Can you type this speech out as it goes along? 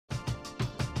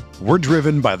We're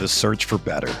driven by the search for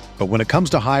better. But when it comes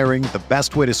to hiring, the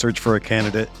best way to search for a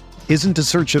candidate isn't to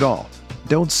search at all.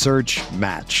 Don't search,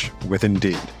 match with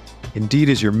Indeed. Indeed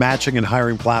is your matching and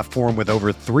hiring platform with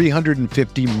over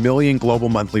 350 million global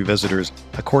monthly visitors,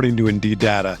 according to Indeed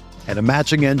data, and a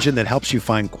matching engine that helps you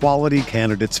find quality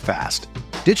candidates fast.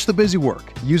 Ditch the busy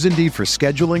work. Use Indeed for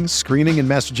scheduling, screening, and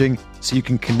messaging so you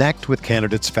can connect with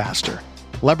candidates faster.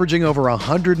 Leveraging over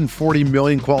 140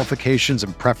 million qualifications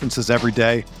and preferences every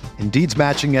day, Indeed's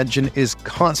matching engine is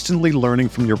constantly learning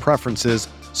from your preferences,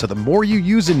 so the more you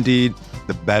use Indeed,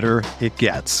 the better it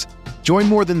gets. Join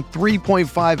more than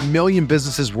 3.5 million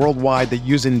businesses worldwide that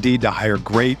use Indeed to hire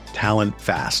great talent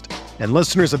fast. And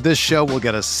listeners of this show will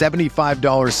get a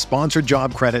 $75 sponsored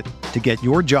job credit to get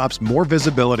your jobs more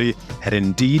visibility at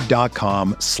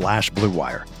Indeed.com/Blue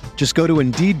Wire. Just go to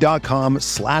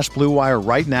Indeed.com/Blue Wire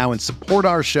right now and support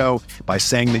our show by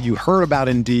saying that you heard about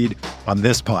Indeed on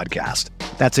this podcast.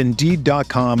 That's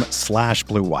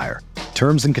Indeed.com/Blue Wire.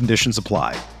 Terms and conditions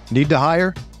apply. Need to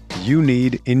hire? You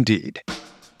need Indeed.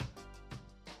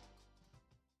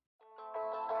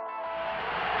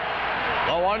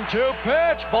 The 1-2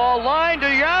 pitch, ball lined to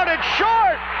Yount, it's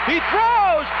short, he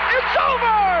throws, it's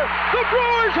over! The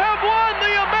Brewers have won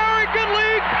the American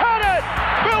League pennant!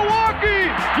 Milwaukee,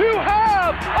 you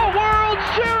have a World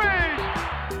Series!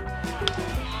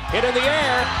 Hit in the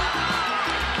air,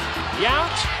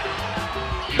 Yount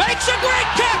makes a great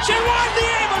catch, and Juan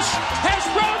Nieves has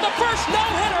thrown the first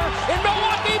no-hitter in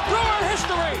Milwaukee Brewer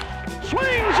history!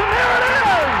 Swings, and there it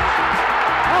is!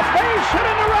 A base hit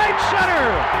in the right center!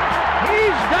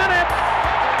 He's done it!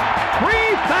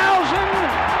 3,000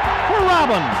 for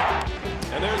Robin.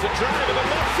 And there's a drive in the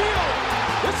left field.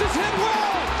 This is hit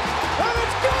well. And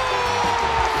it's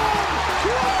gone!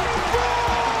 Robin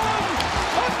Braun!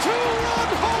 A two-run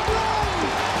home run!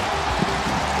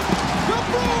 The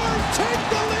Brewers take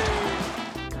the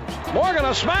lead! Morgan,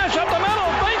 a smash up the middle.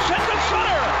 Base hit to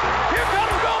center. Here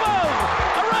comes Gomez.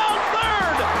 Around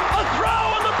third. A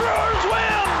throw and the Brewers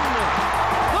win.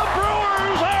 The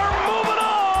Brewers are moving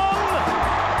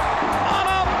on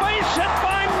a base hit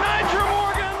by Nyjer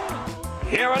Morgan.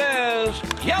 Here it is.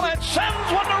 Yelich sends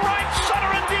one to right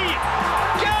center and deep.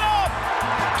 Get up.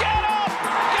 Get up.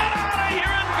 Get out of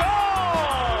here and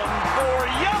gone for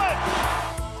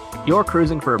Yelich. You're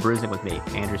cruising for a bruising with me,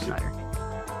 Andrew Snyder.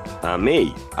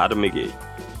 Me, Adam McGee.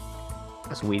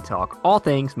 As we talk all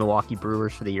things Milwaukee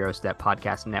Brewers for the Eurostep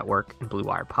Podcast Network and Blue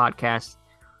Wire Podcast.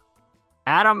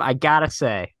 Adam, I gotta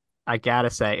say,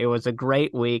 it was a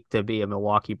great week to be a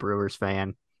Milwaukee Brewers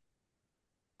fan.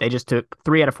 They just took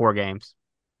 3 out of 4 games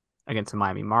against the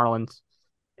Miami Marlins.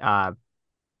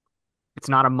 It's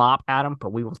not a mop, Adam,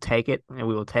 but we will take it, and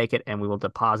we will take it, and we will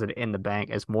deposit it in the bank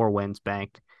as more wins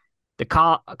banked. The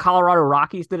Colorado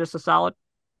Rockies did us a solid.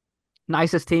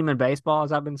 Nicest team in baseball,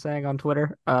 as I've been saying on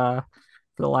Twitter for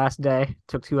the last day.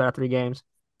 Took 2 out of 3 games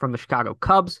from the Chicago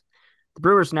Cubs. The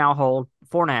Brewers now hold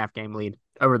 4.5 game lead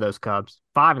over those Cubs,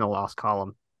 5 in the loss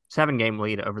column, 7 game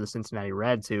lead over the Cincinnati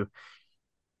Reds, who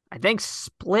I think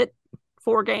split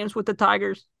 4 games with the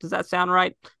Tigers. Does that sound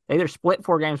right? They either split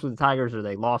 4 games with the Tigers or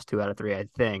they lost 2 out of 3, I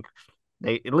think.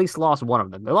 They at least lost one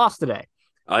of them. They lost today,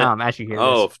 as you hear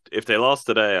this. If they lost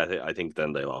today, I think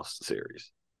then they lost the series.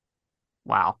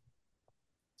 Wow.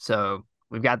 So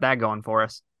we've got that going for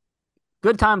us.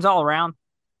 Good times all around.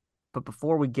 But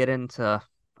before we get into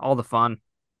all the fun,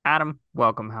 Adam,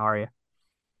 welcome. How are you?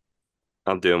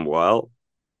 I'm doing well.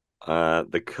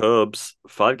 The Cubs,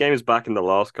 5 games back in the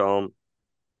loss column.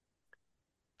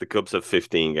 The Cubs have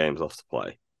 15 games left to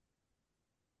play.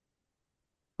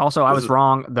 Also, I was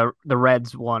wrong. The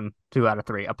Reds won 2 out of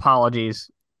 3. Apologies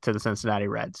to the Cincinnati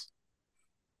Reds.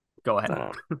 Go ahead.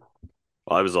 Well,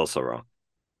 I was also wrong.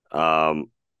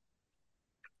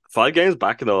 5 games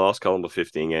back in the loss column with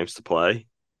 15 games to play.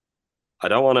 I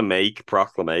don't want to make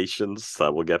proclamations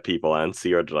that will get people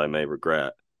antsy or that I may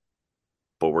regret.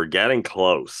 But we're getting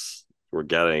close. We're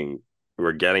getting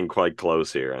quite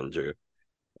close here, Andrew.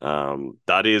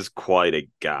 That is quite a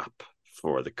gap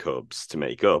for the Cubs to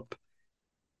make up.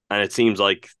 And it seems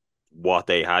like what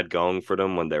they had going for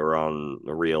them when they were on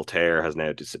a real tear has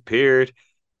now disappeared.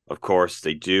 Of course,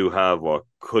 they do have what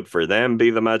could for them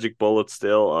be the magic bullet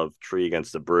still of 3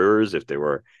 against the Brewers if they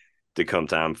were to come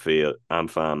to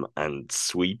AmFam and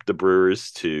sweep the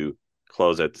Brewers to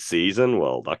close out the season.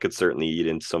 Well, that could certainly eat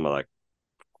into some of that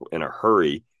in a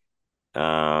hurry.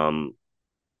 But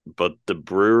the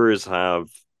Brewers have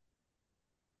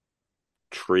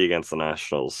 3 against the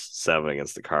Nationals, 7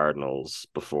 against the Cardinals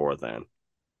before then.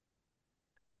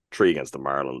 3 against the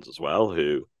Marlins as well,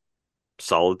 who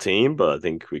solid team, but I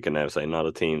think we can now say not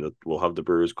a team that will have the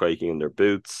Brewers quaking in their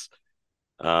boots.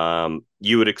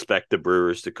 You would expect the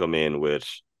Brewers to come in with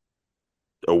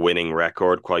a winning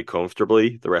record quite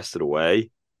comfortably the rest of the way.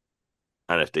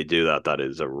 And if they do that, that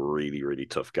is a really, really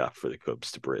tough gap for the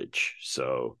Cubs to bridge.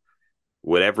 So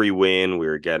with every win,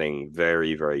 we're getting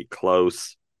very, very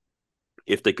close.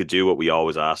 If they could do what we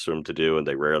always ask them to do, and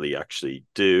they rarely actually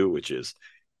do, which is,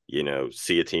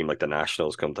 see a team like the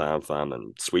Nationals come to AmFam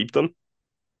and sweep them,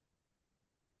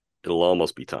 it'll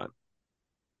almost be time.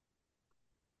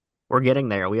 We're getting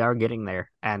there. We are getting there.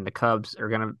 And the Cubs are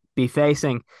going to be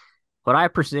facing what I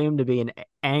presume to be an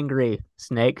angry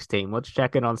Snakes team. Let's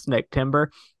check in on Snake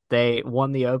Timber. They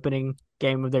won the opening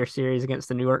game of their series against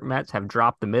the New York Mets, have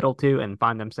dropped the middle two, and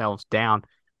find themselves down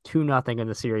 2-0 in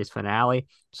the series finale.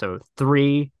 So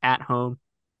 3 at home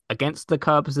against the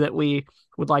Cubs that we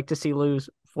would like to see lose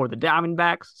for the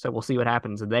Diamondbacks. So we'll see what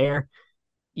happens there.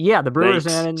 Yeah, the Brewers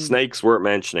Snakes weren't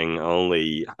mentioning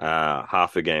only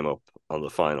half a game up on the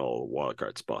final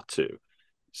wildcard spot too.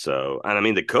 So, and I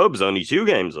mean, the Cubs only 2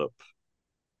 games up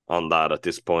on that at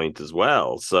this point as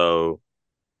well. So,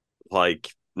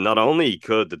 like, not only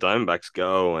could the Diamondbacks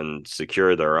go and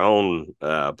secure their own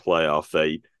playoff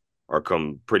fate or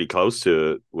come pretty close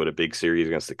to it with a big series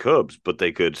against the Cubs, but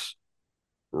they could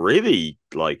really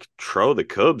throw the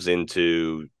Cubs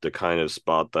into the kind of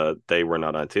spot that they were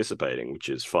not anticipating, which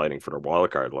is fighting for their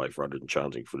wildcard life rather than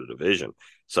challenging for the division.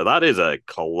 So that is a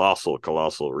colossal,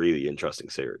 really interesting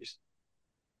series.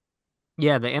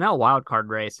 Yeah, the NL wildcard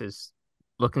race is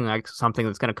looking like something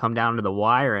that's going to come down to the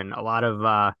wire, and a lot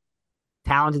of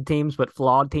talented teams, but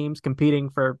flawed teams competing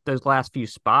for those last few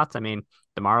spots. I mean,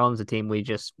 the Marlins, a team we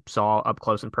just saw up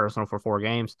close and personal for 4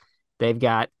 games, they've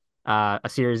got a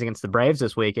series against the Braves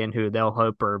this weekend, who they'll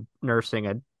hope are nursing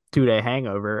a 2-day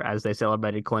hangover as they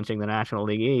celebrated clinching the National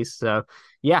League East. So,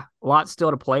 yeah, a lot still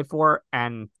to play for.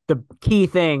 And the key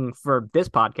thing for this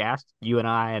podcast, you and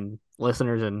I and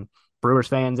listeners and Brewers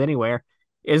fans anywhere,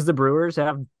 is the Brewers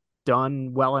have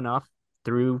done well enough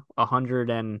through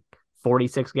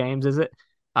 146 games, is it,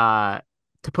 to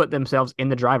put themselves in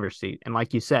the driver's seat. And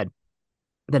like you said,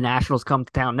 the Nationals come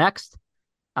to town next,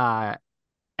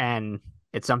 and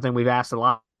it's something we've asked a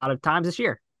lot of times this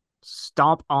year.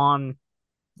 Stomp on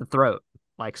the throat,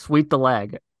 sweep the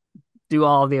leg, do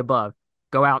all of the above,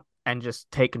 go out and just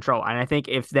take control. And I think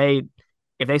if they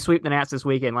sweep the Nats this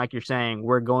weekend, like you're saying,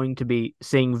 we're going to be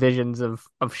seeing visions of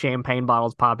champagne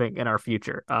bottles popping in our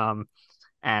future.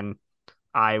 And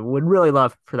I would really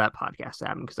love for that podcast to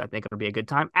happen because I think it'll be a good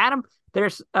time. Adam,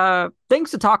 there's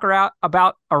things to talk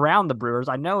about around the Brewers.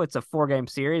 I know it's a 4-game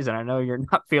series, and I know you're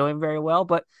not feeling very well,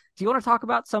 but do you want to talk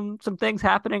about some things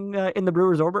happening in the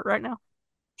Brewers orbit right now?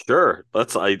 Sure.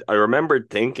 I remembered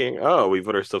thinking, oh, we've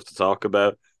other stuff to talk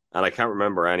about, and I can't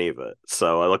remember any of it.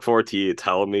 So I look forward to you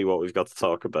telling me what we've got to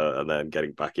talk about and then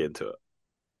getting back into it.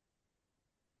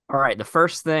 All right. The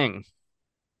first thing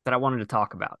that I wanted to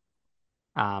talk about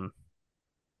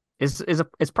is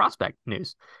prospect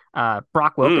news.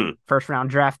 Brock Wilken, first round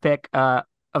draft pick of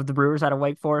the Brewers out of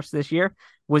Wake Forest this year,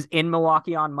 was in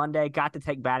Milwaukee on Monday, got to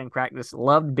take batting practice,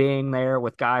 loved being there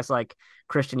with guys like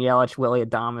Christian Yelich, Willy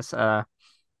Adames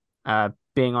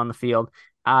being on the field.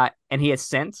 And he has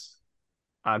since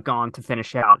gone to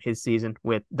finish out his season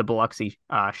with the Biloxi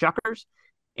Shuckers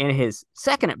in his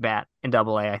second at bat in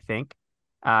Double-A, I think,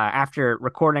 after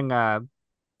recording a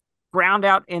ground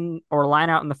out or line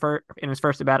out in his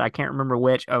first at bat. I can't remember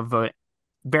which, of a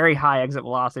very high exit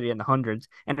velocity in the hundreds.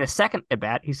 And in his second at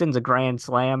bat, he sends a grand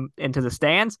slam into the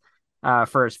stands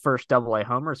for his first Double-A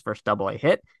homer, his first Double-A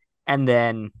hit. And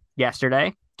then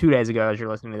yesterday, 2 days ago, as you're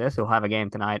listening to this, he'll have a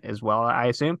game tonight as well, I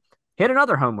assume, hit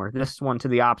another homer, this one to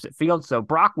the opposite field. So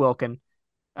Brock Wilken,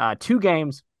 2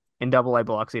 games in Double-A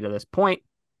Biloxi to this point.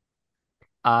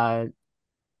 A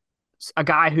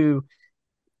guy who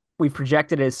we've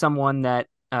projected as someone that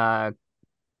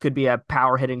could be a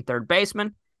power hitting third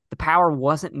baseman. The power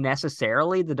wasn't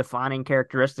necessarily the defining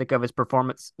characteristic of his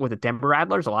performance with the Denver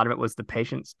Rattlers. A lot of it was the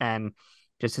patience and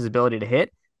just his ability to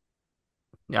hit.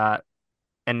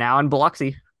 And now in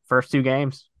Biloxi, first 2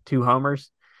 games, 2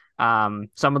 homers. Some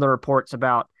of the reports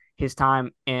about his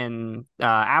time in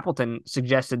Appleton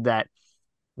suggested that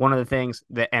one of the things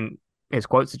that, and his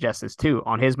quote suggests this too,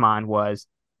 on his mind was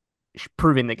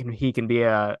proving that he can be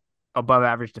a above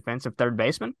average defensive third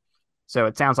baseman. So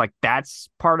it sounds like that's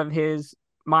part of his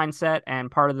mindset and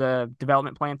part of the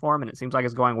development plan for him. And it seems like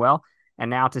it's going well. And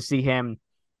now to see him,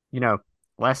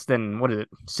 less than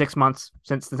 6 months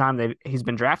since the time he's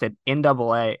been drafted in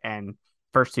Double-A and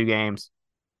first 2 games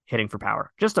hitting for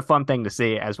power. Just a fun thing to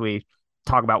see as we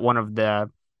talk about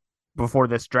before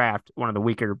this draft, one of the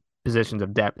weaker positions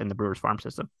of depth in the Brewers farm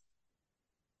system.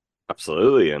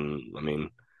 Absolutely. And I mean,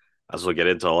 as we'll get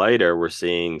into later, we're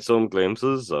seeing some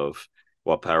glimpses of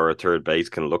what power at third base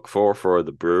can look for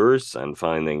the Brewers, and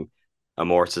finding a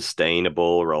more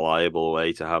sustainable, reliable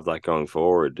way to have that going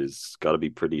forward is got to be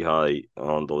pretty high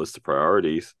on the list of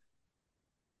priorities.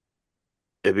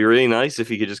 It'd be really nice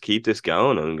if you could just keep this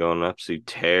going and go on an absolute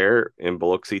tear in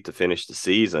Biloxi to finish the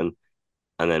season,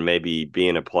 and then maybe be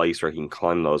in a place where he can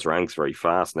climb those ranks very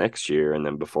fast next year. And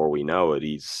then before we know it,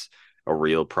 he's a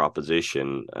real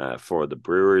proposition for the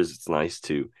Brewers. It's nice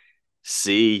to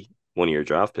see one of your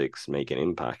draft picks make an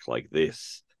impact like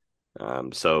this.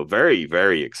 So very,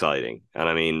 very exciting. And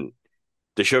I mean,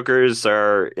 the Shookers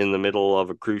are in the middle of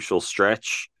a crucial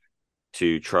stretch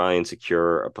to try and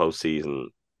secure a postseason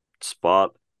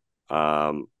spot.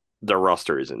 Their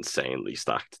roster is insanely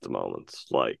stacked at the moment.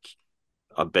 Like,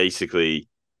 basically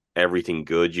everything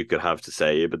good you could have to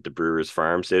say about the Brewers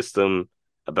farm system,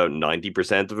 about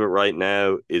 90% of it right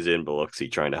now is in Biloxi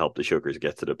trying to help the Shookers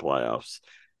get to the playoffs.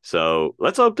 So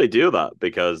let's hope they do that,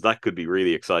 because that could be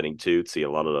really exciting too, to see a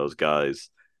lot of those guys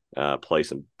play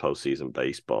some postseason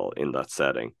baseball in that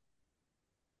setting.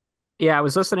 Yeah, I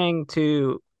was listening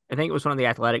to, I think it was one of the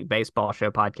Athletic Baseball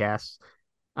Show podcasts,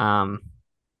 and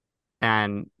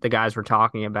the guys were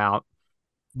talking about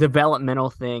developmental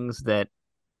things that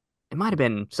it might have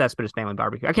been Cespedes Family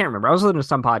Barbecue. I can't remember. I was listening to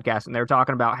some podcast and they were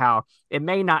talking about how it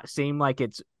may not seem like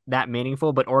it's that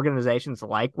meaningful, but organizations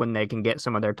like when they can get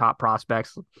some of their top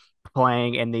prospects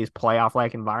playing in these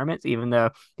playoff-like environments, even though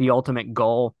the ultimate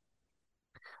goal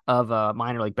of a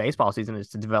minor league baseball season is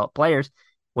to develop players.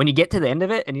 When you get to the end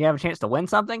of it and you have a chance to win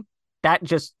something, that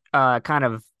just kind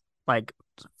of like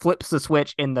flips the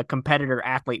switch in the competitor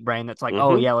athlete brain that's like,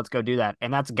 oh, yeah, let's go do that.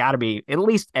 And that's got to be at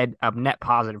least a net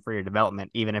positive for your development,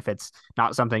 even if it's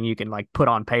not something you can like put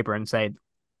on paper and say,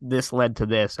 this led to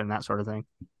this and that sort of thing.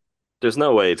 There's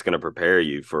no way it's going to prepare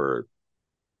you for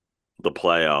the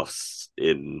playoffs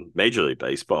in Major League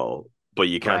Baseball, but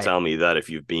you can't tell me that if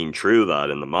you've been through that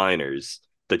in the minors,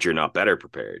 that you're not better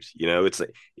prepared. You know,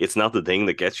 it's not the thing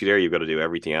that gets you there. You've got to do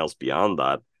everything else beyond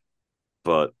that.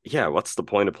 But yeah, what's the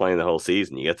point of playing the whole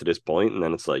season? You get to this point and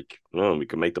then it's like, no, we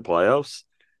can make the playoffs.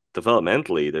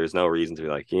 Developmentally, there's no reason to be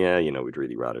like, yeah, we'd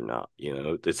really rather not.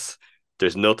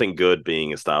 There's nothing good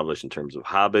being established in terms of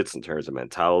habits, in terms of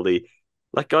mentality.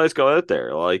 Let guys go out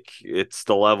there. Like, it's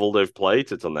the level they've played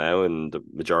to till now in the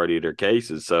majority of their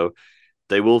cases. So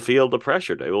they will feel the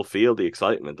pressure. They will feel the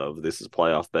excitement of this is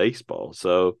playoff baseball.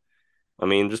 So, I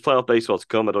mean, just playoff baseball to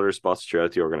come at other spots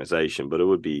throughout the organization, but it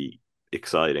would be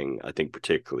exciting, I think,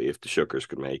 particularly if the Shookers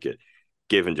could make it,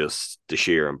 given just the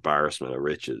sheer embarrassment of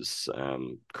riches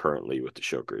currently with the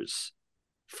Shookers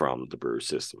from the Brewers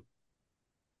system.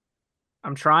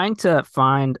 I'm trying to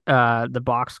find the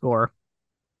box score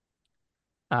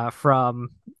from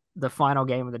the final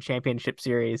game of the championship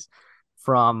series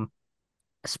from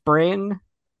spring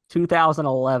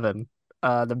 2011.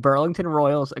 The Burlington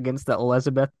Royals against the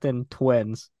Elizabethton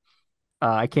Twins.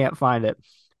 I can't find it.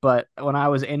 But when I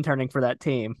was interning for that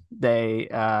team, they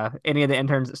any of the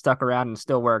interns that stuck around and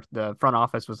still worked, the front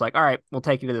office was like, all right, we'll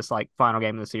take you to this like final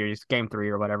game of the series, game 3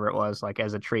 or whatever it was, like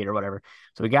as a treat or whatever.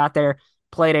 So we got there,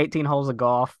 played 18 holes of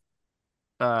golf,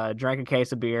 drank a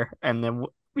case of beer, and then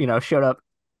showed up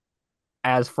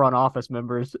as front office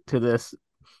members to this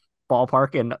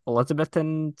ballpark in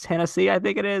Elizabethton, Tennessee, I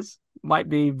think it is. Might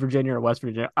be Virginia or West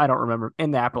Virginia. I don't remember. In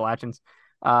the Appalachians.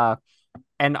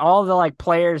 And all the like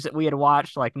players that we had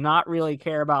watched, like not really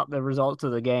care about the results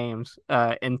of the games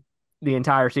in the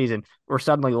entire season, were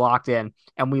suddenly locked in,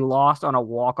 and we lost on a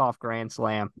walk-off grand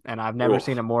slam. And I've never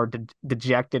seen a more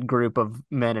dejected group of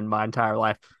men in my entire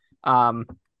life.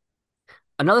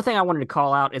 Another thing I wanted to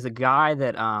call out is a guy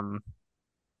that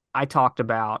I talked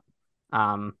about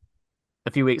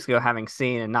a few weeks ago, having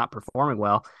seen and not performing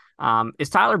well, is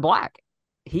Tyler Black.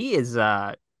 He is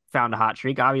found a hot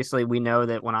streak. Obviously, we know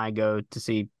that when I go to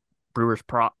see Brewers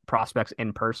prospects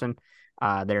in person,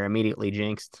 they're immediately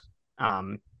jinxed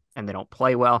and they don't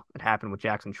play well. It happened with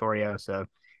Jackson Chorio, so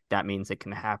that means it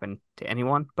can happen to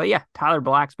anyone. But yeah, Tyler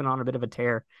Black's been on a bit of a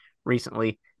tear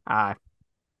recently,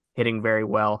 hitting very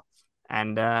well,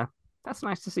 and that's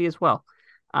nice to see as well.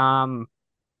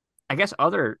 I guess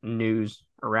other news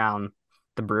around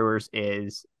the Brewers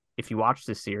is, if you watch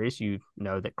this series, you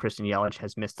know that Christian Yelich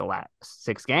has missed the last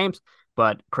 6 games,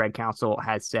 but Craig Counsell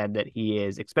has said that he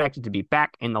is expected to be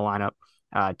back in the lineup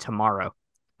tomorrow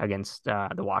against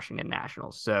the Washington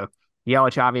Nationals. So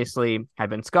Yelich obviously had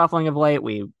been scuffling of late.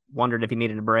 We wondered if he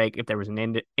needed a break, if there was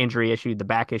an injury issue. The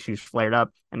back issues flared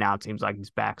up, and now it seems like he's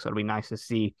back. So it'll be nice to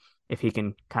see if he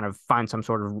can kind of find some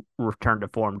sort of return to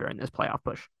form during this playoff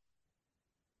push.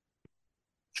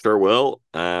 Sure will.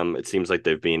 It seems like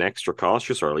they've been extra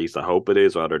cautious, or at least I hope it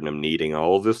is, rather than him needing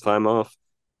all of this time off.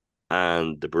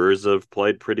 And the Brewers have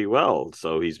played pretty well,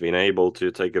 so he's been able to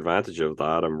take advantage of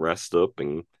that and rest up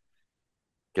and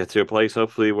get to a place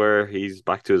hopefully where he's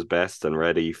back to his best and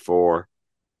ready for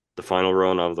the final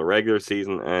run of the regular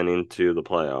season and into the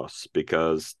playoffs.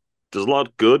 Because there's a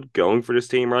lot good going for this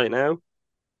team right now,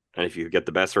 and if you get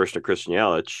the best version of Christian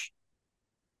Yelich,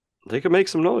 they could make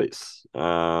some noise.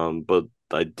 But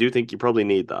I do think you probably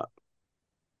need that.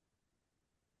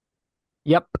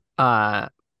 Yep.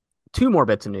 Two more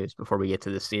bits of news before we get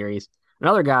to this series.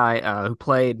 Another guy who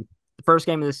played the first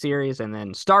game of the series and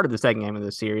then started the second game of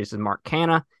the series is Mark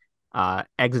Canha.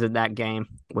 Exited that game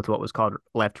with what was called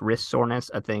left wrist soreness,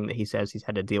 a thing that he says he's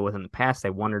had to deal with in the past. They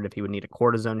wondered if he would need a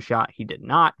cortisone shot. He did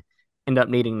not end up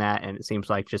needing that, and it seems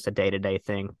like just a day-to-day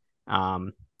thing.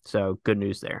 So good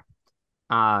news there.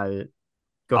 Go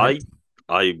ahead.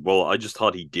 I just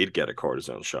thought he did get a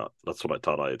cortisone shot. That's what I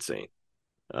thought I had seen.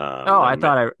 Oh, I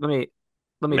thought let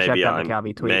me check maybe that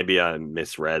McCalvy tweet. maybe I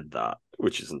misread that,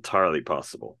 which is entirely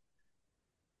possible.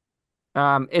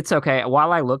 It's okay.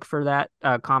 While I look for that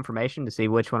confirmation to see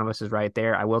which one of us is right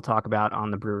there, I will talk about on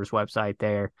the Brewers website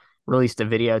there. Released a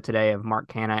video today of Mark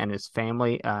Canha and his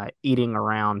family eating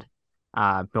around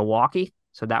Milwaukee.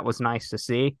 So that was nice to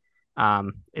see.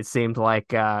 It seemed like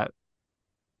there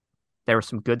was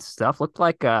some good stuff. Looked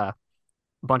like a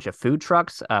bunch of food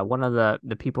trucks. One of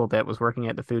the people that was working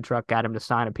at the food truck got him to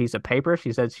sign a piece of paper.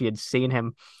 She said she had seen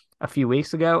him a few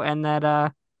weeks ago and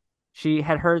that she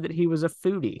had heard that he was a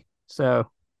foodie.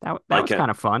 So that was kind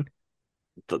of fun.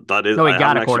 That is. No, he I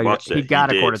got haven't actually watched it. He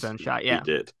got a did. cortisone shot. Yeah. He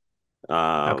did.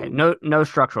 Okay. No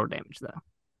structural damage though.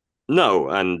 No,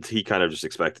 and he kind of just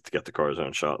expected to get the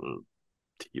cortisone shot, and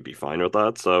he'd be fine with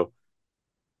that. So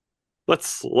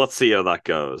let's see how that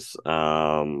goes.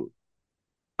 I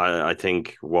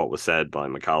think what was said by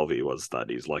McCalvy was that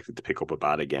he's likely to pick up a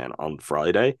bat again on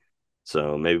Friday.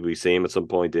 So maybe we see him at some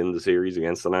point in the series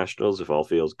against the Nationals if all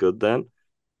feels good then.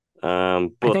 I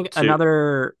think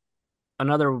another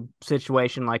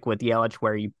situation like with Yelich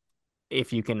where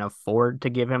if you can afford to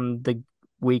give him the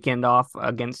weekend off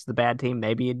against the bad team,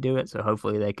 maybe you'd do it. So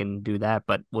hopefully they can do that,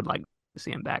 but would like to see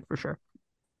him back for sure.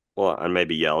 Well, and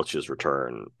maybe Yelich's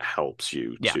return helps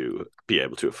you to be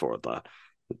able to afford that.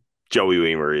 Joey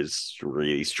Weimer is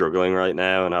really struggling right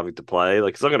now and having to play.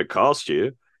 Like, it's not going to cost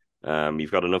you.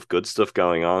 You've got enough good stuff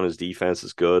going on. His defense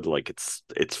is good. Like,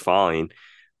 it's fine.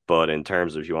 But in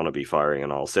terms of you want to be firing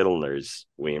on all cylinders,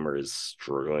 Weimer is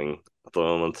struggling at the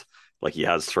moment, like he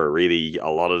has for really a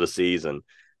lot of the season.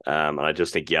 And I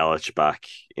just think Yelich back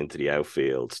into the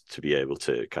outfield to be able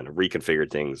to kind of reconfigure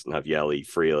things and have Yelly,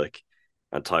 Frelick,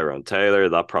 and Tyrone Taylor,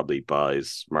 that probably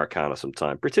buys Mark Canha some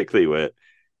time, particularly with,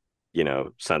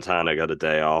 Santana got a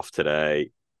day off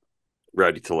today.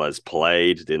 Rowdy Tellez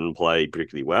didn't play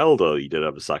particularly well, though he did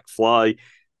have a sac fly.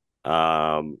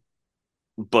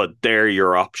 But they're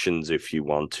your options if you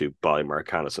want to buy Mark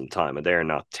Canha some time, and they're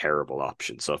not terrible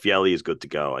options. So if Yelly is good to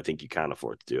go, I think you can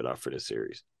afford to do that for this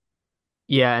series.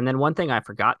 Yeah, and then one thing I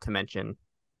forgot to mention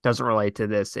doesn't relate to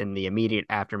this in the immediate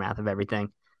aftermath of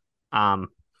everything.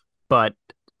 But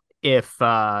if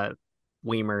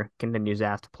Weimer continues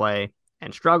asked to play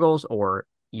and struggles, or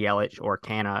Yelich or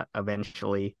Canha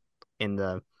eventually in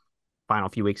the final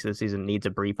few weeks of the season needs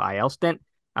a brief IL stint,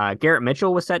 Garrett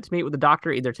Mitchell was set to meet with the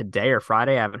doctor either today or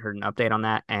Friday. I haven't heard an update on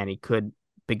that, and he could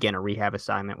begin a rehab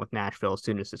assignment with Nashville as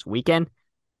soon as this weekend.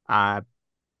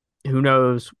 Who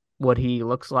knows what he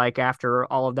looks like after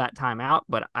all of that time out,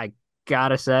 but I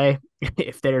gotta say,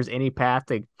 if there's any path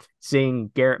to seeing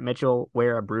Garrett Mitchell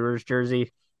wear a Brewers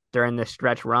jersey during this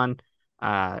stretch run,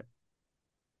 I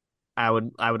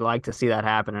would like to see that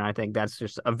happen, and I think that's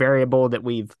just a variable that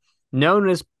we've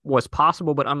known was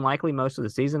possible but unlikely most of the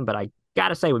season. But I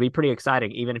gotta say, it would be pretty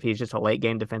exciting, even if he's just a late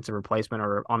game defensive replacement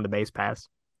or on the base pass.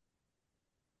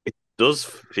 It does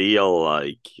feel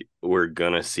like we're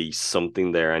gonna see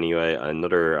something there anyway.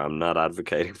 I'm not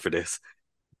advocating for this,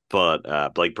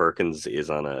 but Blake Perkins is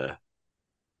on a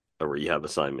rehab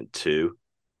assignment too.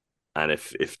 And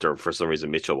if there, for some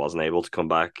reason Mitchell wasn't able to come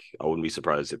back, I wouldn't be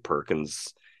surprised if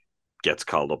Perkins gets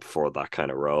called up for that kind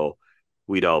of role.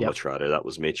 We'd all much rather that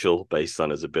was Mitchell, based on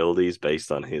his abilities,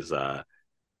 based on his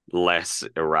less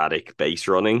erratic base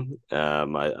running.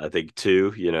 I think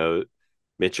too,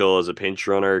 Mitchell as a pinch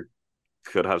runner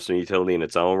could have some utility in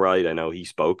its own right. I know he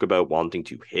spoke about wanting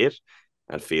to hit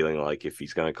and feeling like if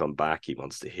he's going to come back, he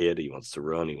wants to hit, he wants to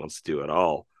run, he wants to do it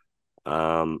all.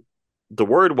 The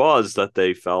word was that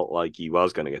they felt like he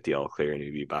was going to get the all clear and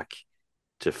he'd be back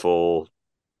to full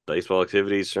baseball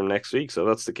activities from next week. So if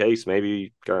that's the case,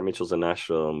 maybe Garrett Mitchell's in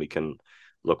Nashville and we can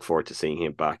look forward to seeing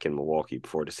him back in Milwaukee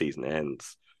before the season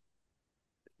ends,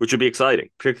 which would be exciting,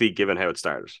 particularly given how it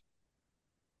started.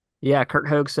 Yeah, Kurt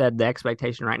Hogue said the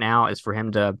expectation right now is for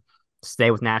him to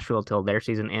stay with Nashville till their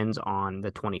season ends on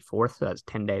the 24th. So that's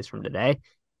 10 days from today.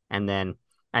 And then,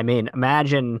 I mean,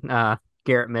 imagine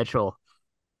Garrett Mitchell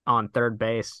on third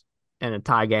base in a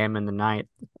tie game in the ninth.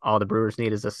 All the Brewers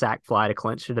need is a sac fly to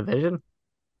clinch the division.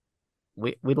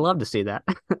 We'd love to see that.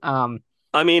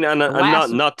 I mean, and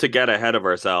not to get ahead of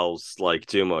ourselves like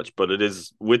too much, but it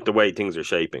is, with the way things are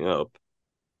shaping up,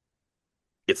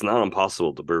 it's not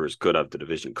impossible the Brewers could have the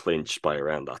division clinched by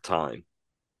around that time.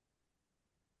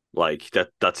 Like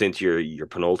that's into your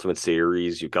penultimate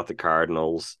series. You've got the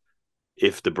Cardinals.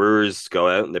 If the Brewers go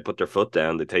out and they put their foot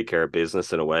down, they take care of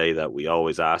business in a way that we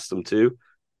always ask them to,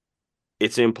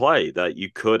 it's in play that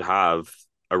you could have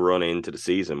a run into the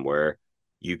season where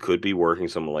you could be working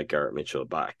someone like Garrett Mitchell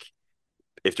back.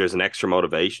 If there's an extra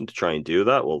motivation to try and do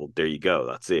that, well, there you go.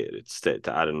 That's it. It's to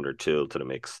add another tool to the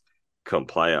mix come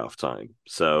playoff time.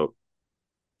 So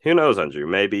who knows, Andrew?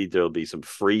 Maybe there'll be some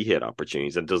free hit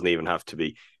opportunities. It doesn't even have to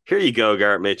be, here you go,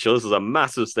 Garrett Mitchell. This is a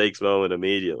massive stakes moment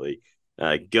immediately.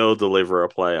 Go deliver a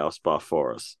playoff spot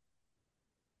for us.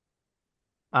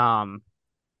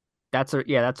 That's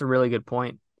a really good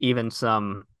point. Even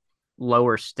some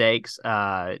lower stakes,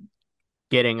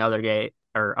 getting other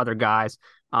guys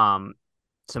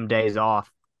some days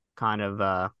off, kind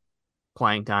of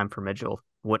playing time for Mitchell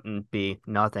wouldn't be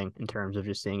nothing in terms of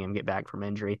just seeing him get back from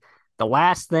injury. The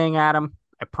last thing, Adam,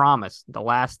 I promise, the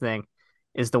last thing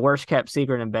is the worst kept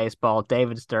secret in baseball.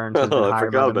 David Stearns has been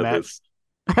hired by the Mets.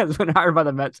 Has been hired by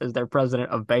the Mets as their president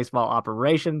of baseball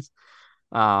operations.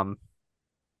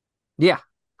 Yeah,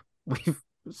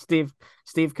 Steve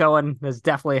Cohen has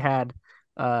definitely had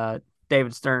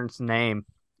David Stearns' name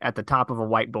at the top of a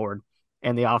whiteboard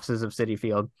in the offices of Citi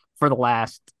Field for the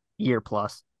last year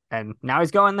plus, and now he's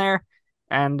going there,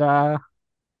 and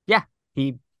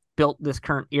he built this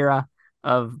current era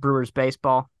of Brewers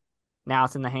baseball. Now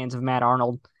it's in the hands of Matt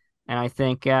Arnold, and I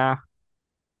think I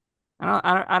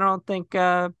don't think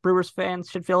Brewers fans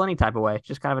should feel any type of way. It's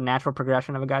just kind of a natural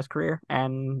progression of a guy's career,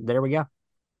 and there we go.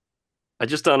 I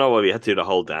just don't know why we had to do the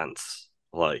whole dance.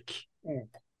 Like,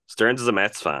 Stearns is a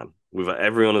Mets fan.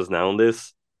 Everyone has known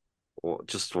this.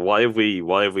 Just why have we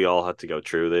all had to go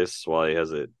through this? Why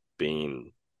has it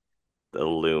been the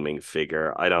looming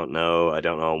figure? I don't know. I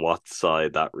don't know on what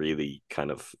side that really kind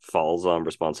of falls on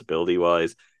responsibility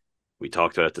wise. We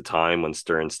talked about at the time when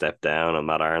Stearns stepped down and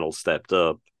Matt Arnold stepped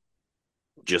up,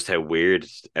 just how weird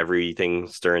everything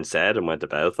Stearns said and went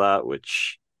about that,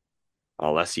 which,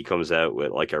 unless he comes out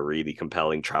with like a really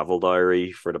compelling travel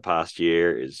diary for the past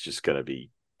year, is just going to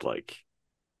be like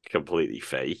completely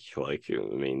fake. Like, I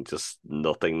mean, just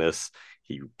nothingness.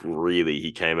 He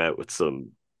came out with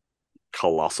some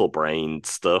colossal brain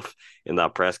stuff in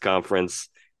that press conference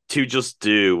to just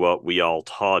do what we all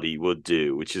thought he would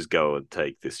do, which is go and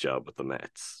take this job with the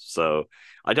Mets. So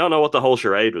I don't know what the whole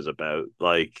charade was about.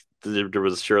 Like, there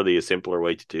was surely a simpler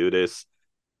way to do this.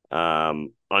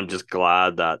 I'm just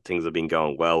glad that things have been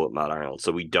going well with Matt Arnold,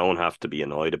 so we don't have to be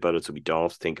annoyed about it, so we don't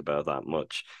have to think about that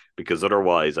much, because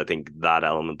otherwise I think that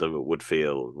element of it would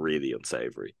feel really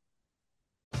unsavory.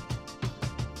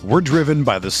 We're driven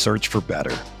by the search for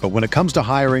better, but when it comes to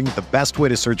hiring, the best way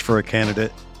to search for a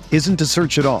candidate isn't to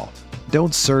search at all.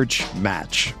 Don't search,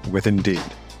 match with Indeed.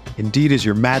 Indeed is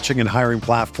your matching and hiring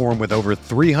platform with over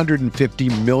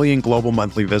 350 million global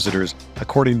monthly visitors,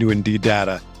 according to Indeed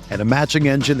data, and a matching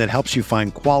engine that helps you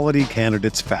find quality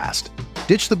candidates fast.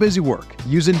 Ditch the busy work.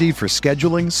 Use Indeed for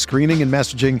scheduling, screening, and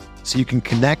messaging so you can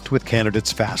connect with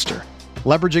candidates faster.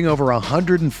 Leveraging over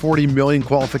 140 million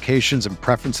qualifications and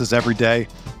preferences every day,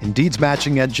 Indeed's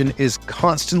matching engine is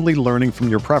constantly learning from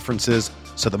your preferences,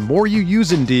 so the more you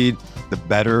use Indeed, the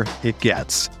better it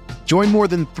gets. Join more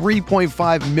than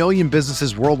 3.5 million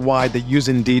businesses worldwide that use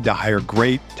Indeed to hire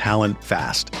great talent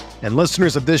fast. And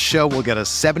listeners of this show will get a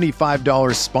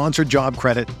 $75 sponsored job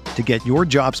credit to get your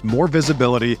jobs more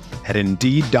visibility at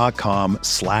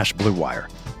Indeed.com/Blue Wire.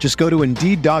 Just go to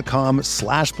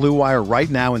Indeed.com/Blue Wire right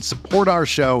now and support our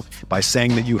show by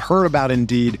saying that you heard about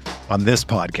Indeed on this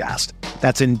podcast.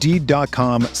 That's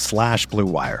Indeed.com/Blue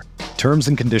Wire. Terms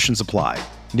and conditions apply.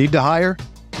 Need to hire?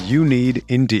 You need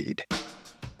Indeed.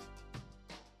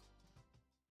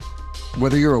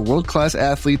 Whether you're a world-class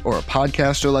athlete or a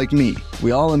podcaster like me,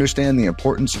 we all understand the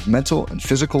importance of mental and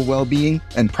physical well-being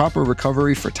and proper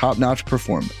recovery for top-notch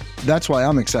performance. That's why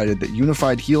I'm excited that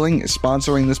Unified Healing is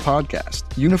sponsoring this podcast.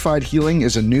 Unified Healing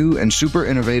is a new and super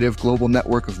innovative global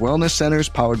network of wellness centers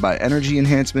powered by Energy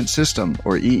Enhancement System,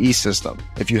 or EE System.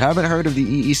 If you haven't heard of the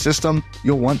EE System,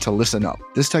 you'll want to listen up.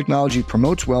 This technology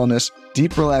promotes wellness,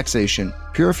 deep relaxation,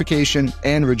 purification,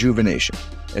 and rejuvenation.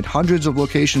 In hundreds of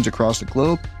locations across the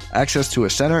globe, access to a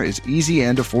center is easy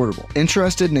and affordable.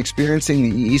 Interested in experiencing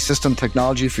the EE System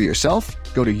technology for yourself?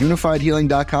 Go to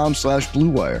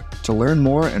unifiedhealing.com/bluewire to learn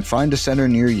more and find a center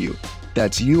near you.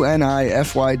 That's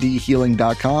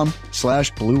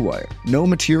unifydhealing.com/bluewire. No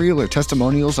material or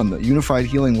testimonials on the Unified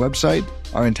Healing website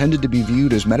are intended to be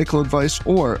viewed as medical advice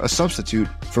or a substitute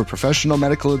for professional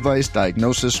medical advice,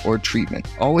 diagnosis, or treatment.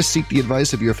 Always seek the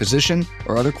advice of your physician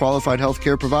or other qualified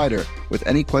healthcare provider with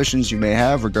any questions you may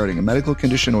have regarding a medical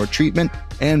condition or treatment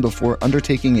and before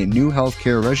undertaking a new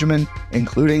healthcare regimen,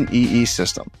 including EE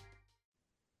System.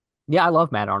 Yeah, I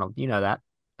love Matt Arnold. You know that.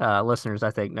 Listeners,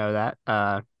 I think, know that.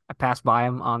 I passed by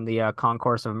him on the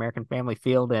concourse of American Family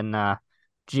Field in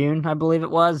June, I believe it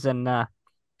was, and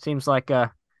seems like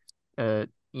a man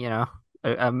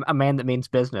that means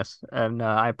business, and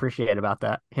I appreciate about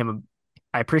that him.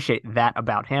 I appreciate that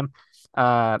about him.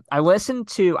 I listened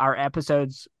to our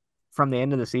episodes from the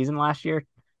end of the season last year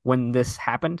when this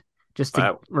happened, just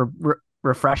to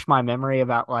refresh my memory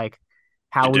about like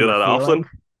how we were feeling.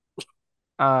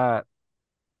 Often?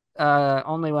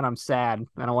 Only when I'm sad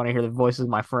and I want to hear the voices of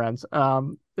my friends.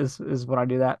 Is when I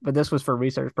do that. But this was for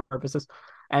research purposes,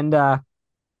 and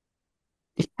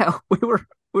we were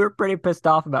pretty pissed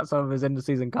off about some of his end of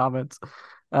season comments.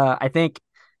 I think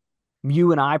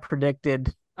you and I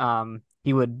predicted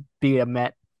he would be a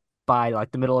Met by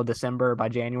like the middle of December, by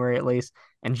January at least,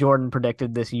 and Jordan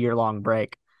predicted this year-long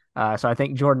break. So I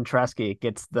think Jordan Tresky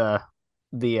gets the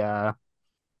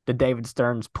David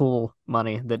Stearns pool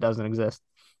money that doesn't exist.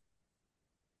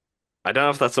 I don't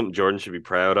know if that's something Jordan should be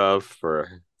proud of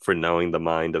for knowing the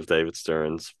mind of David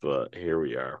Stearns, but here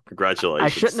we are.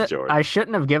 Congratulations, Jordan. I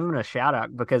shouldn't have given him a shout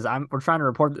out because we're trying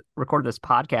to record this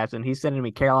podcast and he's sending me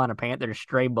Carolina Panthers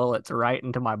stray bullets right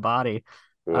into my body.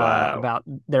 Wow. About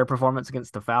their performance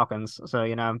against the Falcons. So,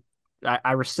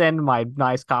 I rescind my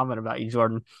nice comment about you,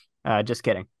 Jordan. Just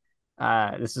kidding.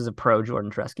 This is a pro Jordan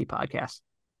Tresky podcast.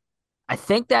 I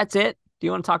think that's it. Do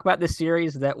you want to talk about this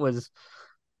series that was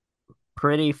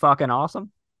pretty fucking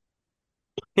awesome?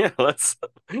 Yeah, let's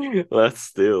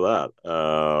do that.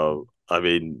 I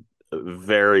mean,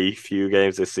 very few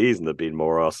games this season have been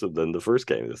more awesome than the first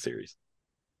game of the series.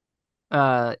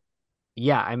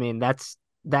 Yeah, I mean that's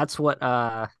what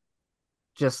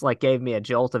just like gave me a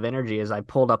jolt of energy as I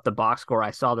pulled up the box score.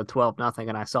 I saw the 12-0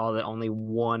 and I saw that only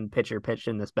one pitcher pitched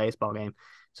in this baseball game.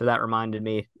 So that reminded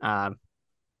me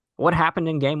what happened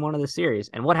in game one of the series.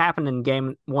 And what happened in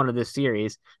game one of this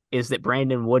series is that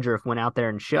Brandon Woodruff went out there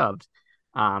and shoved.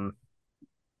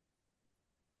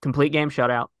 Complete game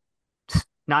shutout,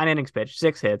 9 innings pitched,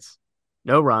 6 hits,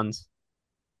 no runs,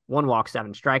 1 walk,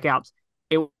 7 strikeouts.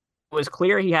 It was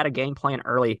clear he had a game plan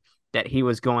early that he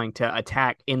was going to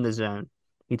attack in the zone.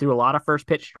 He threw a lot of first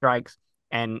pitch strikes,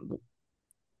 and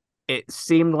it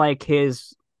seemed like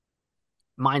his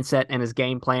mindset and his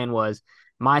game plan was,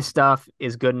 my stuff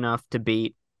is good enough to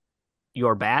beat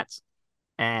your bats,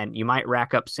 and you might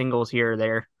rack up singles here or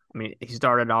there. I mean, he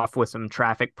started off with some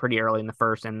traffic pretty early in the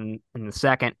first and in the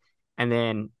second, and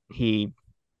then he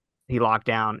locked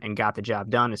down and got the job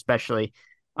done, especially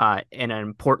in an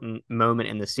important moment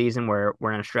in the season where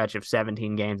we're in a stretch of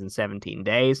 17 games in 17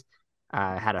 days.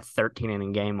 Had a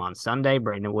 13-inning game on Sunday.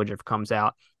 Brandon Woodruff comes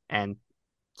out and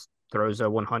throws a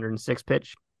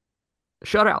 106-pitch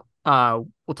shutout.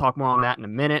 We'll talk more on that in a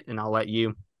minute, and I'll let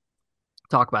you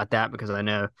talk about that because I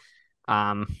know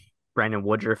Brandon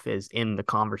Woodruff is in the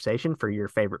conversation for your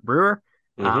favorite Brewer,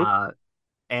 and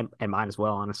mine as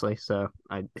well, honestly. So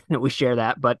we share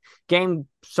that. But game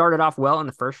started off well in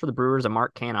the first for the Brewers. A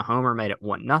Mark Canha homer made it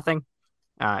 1-0.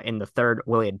 In the third,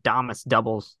 Willie Adames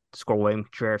doubles to score William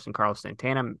Contreras and Carlos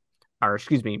Santana.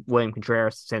 William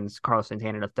Contreras sends Carlos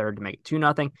Santana to third to make it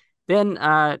 2-0.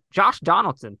 Then Josh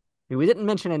Donaldson, who we didn't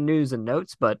mention in news and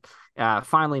notes, but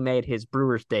finally made his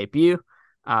Brewers debut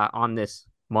on this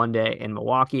Monday in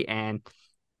Milwaukee, and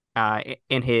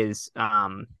in his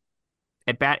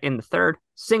at bat in the third,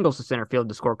 singles to center field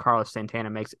to score. Carlos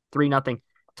Santana makes it 3-0.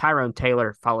 Tyrone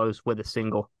Taylor follows with a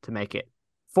single to make it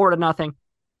 4-0.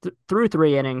 Through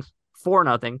 3 innings,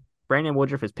 4-0. Brandon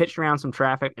Woodruff has pitched around some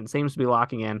traffic and seems to be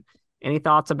locking in. Any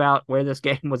thoughts about where this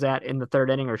game was at in the third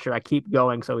inning, or should I keep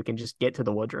going so we can just get to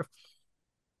the Woodruff?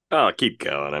 Oh, keep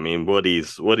going. I mean,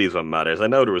 Woody's what matters. I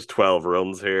know there was 12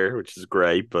 runs here, which is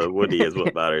great, but Woody is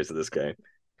what matters in this game.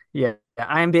 Yeah,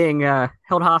 I am being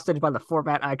held hostage by the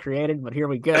format I created, but here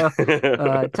we go.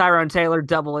 Tyrone Taylor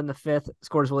double in the fifth,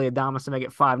 scores Willie Adames to make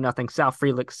it 5-0. Sal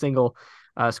Frelick single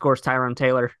scores Tyrone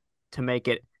Taylor to make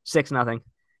it 6-0.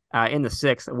 In the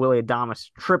sixth, Willie Adames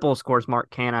triple scores Mark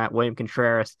Canha, William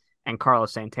Contreras, and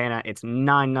Carlos Santana. It's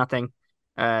 9-0.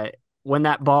 When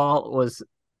that ball was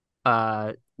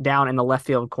down in the left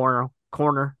field corner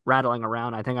rattling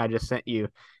around, I think I just sent you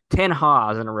 10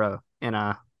 haws in a row in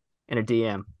a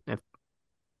DM, if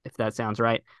that sounds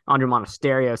right. Andre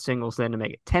Monasterio singles then to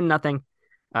make it 10-0.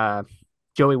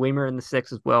 Joey Weimer in the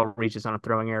sixth as well reaches on a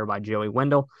throwing error by Joey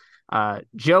Wendell.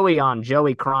 Joey on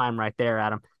Joey crime right there,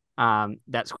 Adam.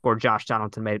 That scored Josh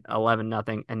Donaldson, made it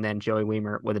 11-0, and then Joey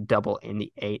Weimer with a double in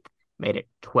the eighth made it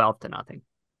 12-0.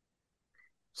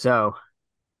 So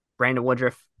Brandon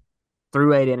Woodruff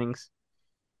threw 8 innings,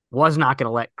 was not going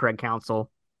to let Craig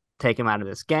Counsell take him out of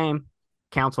this game.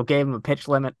 Counsell gave him a pitch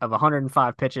limit of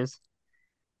 105 pitches.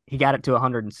 He got it to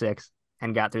 106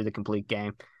 and got through the complete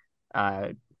game.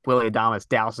 Willie Adames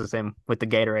douses him with the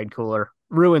Gatorade cooler,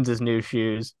 ruins his new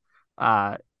shoes.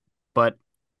 But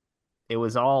it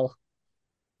was all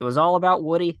about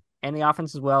Woody and the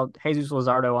offense as well. Jesus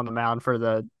Luzardo on the mound for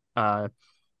the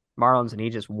Marlins, and he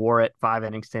just wore it. 5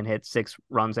 innings, 10 hits, 6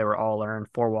 runs. They were all earned,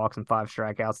 4 walks and 5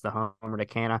 strikeouts. The homer to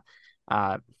Canha.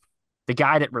 The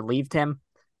guy that relieved him,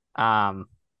 I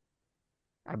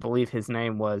believe his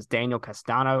name was Daniel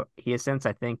Castano. He has since,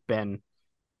 I think, been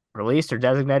released or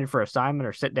designated for assignment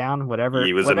or sit down, whatever.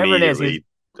 He was whatever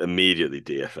immediately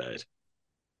DFA'd.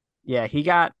 Yeah, he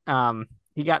got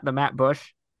the Matt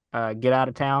Bush get out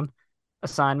of town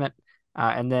assignment,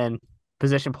 and then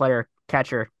position player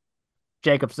catcher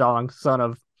Jacob Stallings, son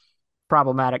of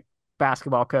problematic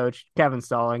basketball coach Kevin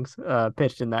Stallings,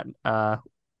 pitched in that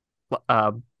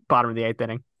bottom of the 8th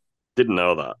inning. Didn't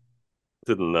know that.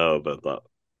 Didn't know about that.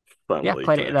 Yeah,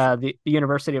 played at the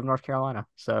University of North Carolina.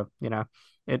 So,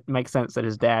 it makes sense that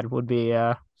his dad would be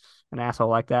an asshole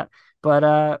like that.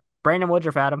 But Brandon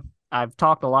Woodruff, Adam, I've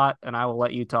talked a lot, and I will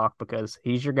let you talk because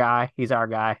he's your guy, he's our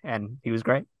guy, and he was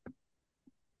great.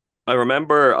 I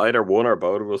remember either one or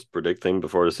both of us predicting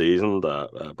before the season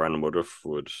that Brandon Woodruff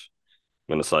would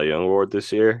win a Cy Young Award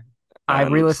this year. I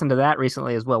re-listened to that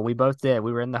recently as well. We both did.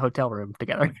 We were in the hotel room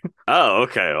together. Oh,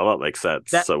 okay. Well, that makes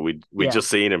sense. So we just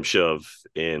seen him shove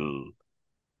in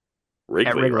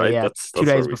Wrigley, right? Yeah. That's 2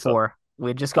 days before. We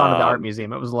had just gone to the art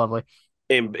museum. It was lovely.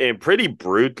 In pretty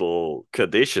brutal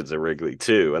conditions at Wrigley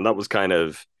too, and that was kind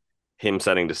of him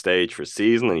setting the stage for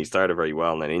season. And he started very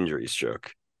well, and then injuries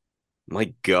struck.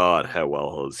 My God, how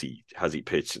well has he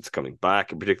pitched since coming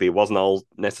back? And particularly, it wasn't all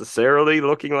necessarily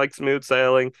looking like smooth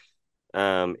sailing.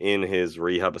 In his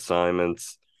rehab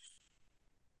assignments,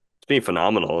 it's been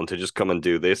phenomenal, and to just come and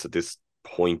do this at this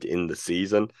point in the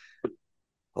season,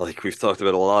 like we've talked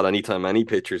about a lot, anytime any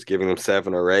pitcher's giving them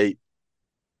 7 or 8,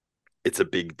 it's a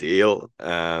big deal.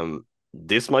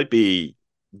 This might be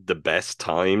the best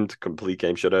timed complete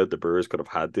game shutout the Brewers could have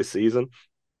had this season.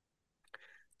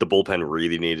 The bullpen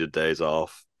really needed days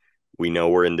off. We know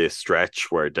we're in this stretch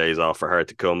where days off are hard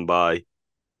to come by.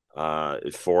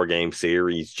 4-game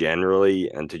series generally,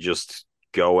 and to just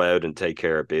go out and take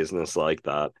care of business like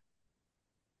that,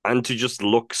 and to just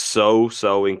look so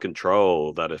in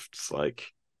control that if it's like,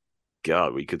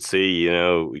 God, we could see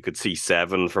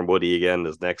 7 from Woody again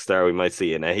this next start. We might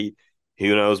see an 8.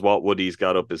 Who knows what Woody's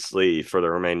got up his sleeve for the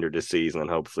remainder of this season and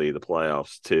hopefully the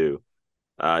playoffs too.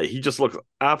 He just looks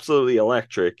absolutely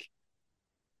electric.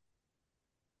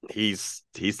 He's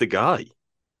the guy.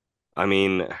 I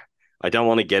mean, I don't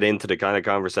want to get into the kind of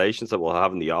conversations that we'll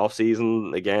have in the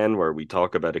offseason again, where we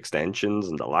talk about extensions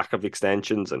and the lack of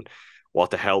extensions and what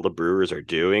the hell the Brewers are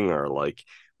doing, or like,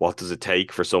 what does it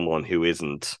take for someone who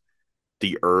isn't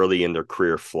the early in their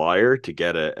career flyer to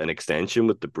get an extension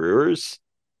with the Brewers.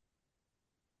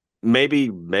 Maybe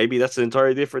that's an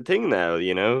entirely different thing now,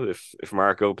 if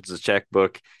Mark opens his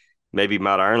checkbook, maybe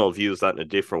Matt Arnold views that in a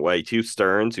different way. Two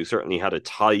Stearns, who certainly had a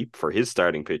type for his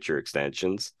starting pitcher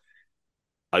extensions.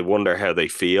 I wonder how they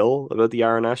feel about the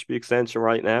Aaron Ashby extension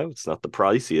right now. It's not the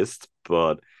priciest,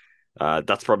 but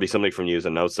that's probably something from news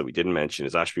and notes that we didn't mention,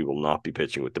 is Ashby will not be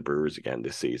pitching with the Brewers again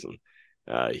this season.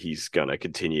 He's going to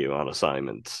continue on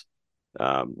assignments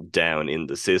down in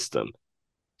the system.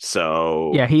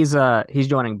 So yeah, he's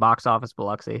joining Box Office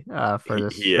Biloxi for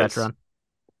this stretch run.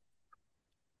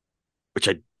 Which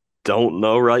I don't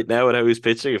know right now at how he's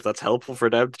pitching, if that's helpful for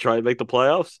them to try and make the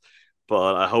playoffs.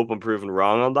 But I hope I'm proven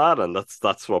wrong on that, and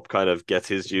that's what kind of gets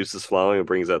his juices flowing and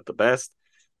brings out the best.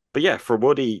 But yeah, for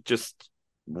Woody, just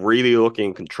really looking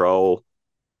in control.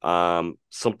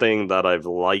 Something that I've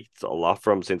liked a lot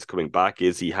from since coming back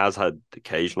is he has had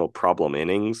occasional problem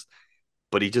innings,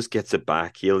 but he just gets it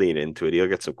back. He'll lean into it. He'll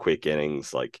get some quick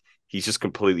innings. Like, he's just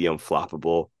completely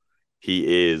unflappable.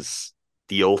 He is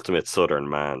the ultimate Southern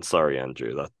man. Sorry,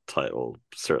 Andrew, that title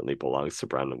certainly belongs to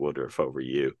Brandon Woodruff over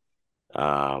you.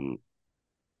 Um,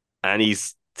 and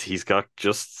he's got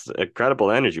just incredible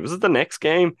energy. Was it the next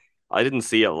game? I didn't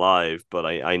see it live, but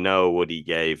I know what he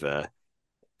gave an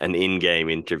in-game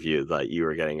interview that you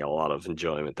were getting a lot of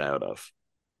enjoyment out of.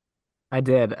 I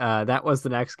did. That was the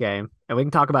next game, and we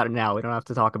can talk about it now. We don't have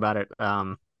to talk about it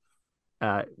when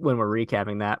we're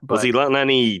recapping that. Was he But letting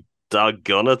any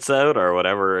doggunnits out or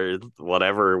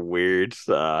whatever weird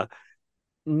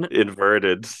n-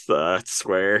 inverted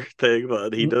swear thing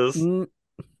that he n- does? n-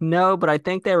 no, but I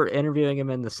think they were interviewing him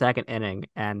in the second inning,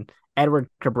 and Edward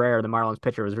Cabrera, the Marlins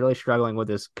pitcher, was really struggling with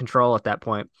his control at that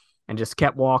point, and just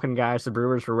kept walking guys. The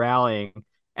Brewers were rallying,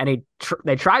 and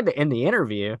they tried to end the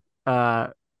interview. Uh,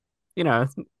 you know,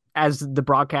 as the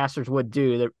broadcasters would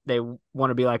do, they want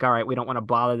to be like, all right, we don't want to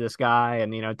bother this guy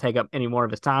and, take up any more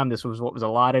of his time. This was what was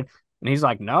allotted. And he's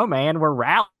like, no, man, we're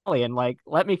rallying. Like,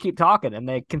 let me keep talking. And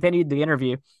they continued the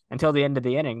interview until the end of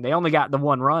the inning. They only got the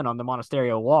one run on the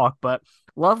Monasterio walk, but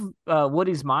love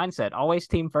Woody's mindset. Always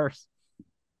team first.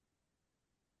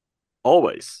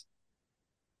 Always.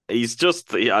 I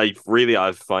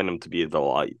find him to be a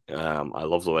delight. I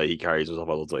love the way he carries himself.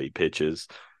 I love the way he pitches.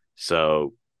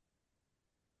 So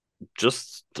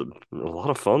just a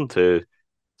lot of fun to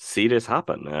see this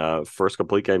happen. First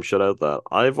complete game shutout that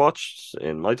I've watched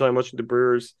in my time watching the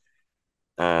Brewers,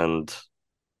 and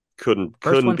couldn't First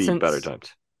couldn't one be better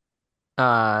since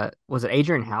timed. was it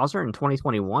Adrian Hauser in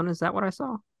 2021? Is that what I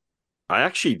saw? I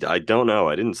don't know.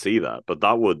 I didn't see that, but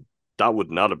that would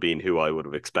not have been who I would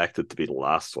have expected to be the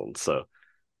last one. So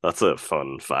that's a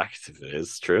fun fact if it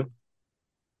is true.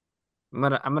 I'm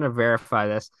gonna verify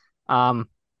this. Um,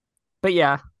 but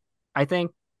yeah, I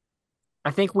think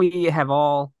I think we have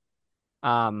all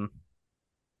um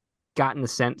gotten the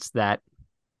sense that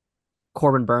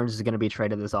Corbin Burns is going to be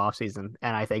traded this offseason,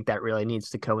 and I think that really needs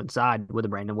to coincide with the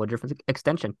Brandon Woodruff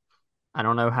extension. I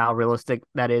don't know how realistic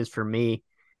that is for me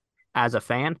as a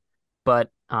fan, but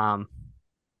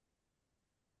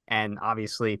and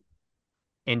obviously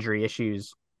injury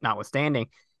issues notwithstanding,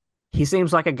 he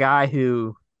seems like a guy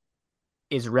who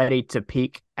is ready to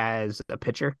peak as a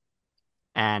pitcher,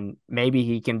 and maybe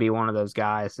he can be one of those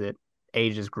guys that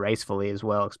ages gracefully as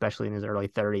well, especially in his early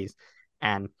 30s,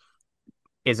 and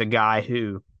is a guy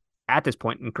who, at this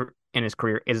point in his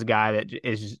career, is a guy that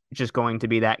is just going to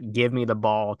be that give me the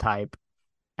ball type,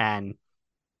 and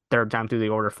third time through the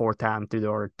order, fourth time through the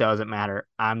order, doesn't matter.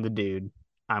 I'm the dude.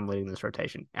 I'm leading this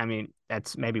rotation. I mean,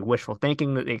 that's maybe wishful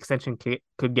thinking that the extension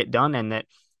could get done and that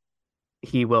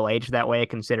he will age that way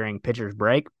considering pitchers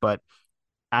break, but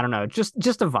I don't know, just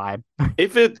a vibe.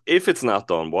 If it's not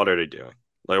done, what are they doing?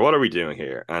 Like, what are we doing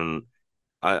here? And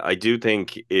I do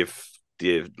think if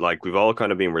we've all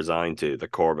kind of been resigned to the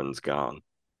Corbin's gone.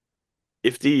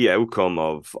 If the outcome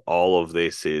of all of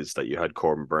this is that you had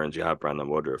Corbin Burns, you had Brandon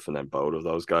Woodruff, and then both of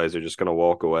those guys are just going to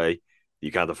walk away,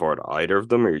 you can't afford either of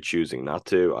them, or you're choosing not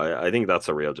to. I think that's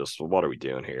a real just what are we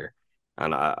doing here?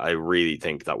 And I really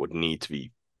think that would need to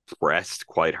be pressed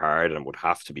quite hard and would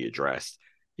have to be addressed.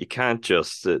 You can't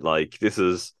just this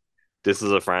is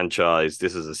a franchise,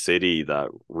 this is a city that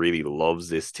really loves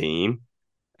this team,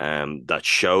 that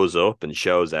shows up and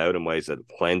shows out in ways that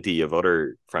plenty of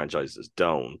other franchises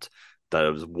don't, that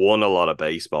has won a lot of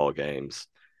baseball games.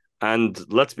 And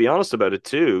let's be honest about it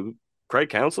too, Craig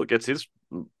Counsell gets his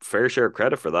fair share of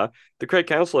credit for that. The Craig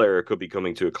Counsell era could be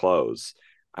coming to a close.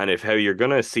 And if how you're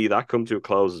going to see that come to a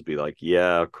close is be like,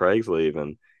 yeah, Craig's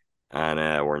leaving,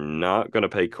 and we're not going to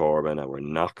pay Corbin, and we're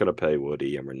not going to pay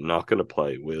Woody, and we're not going to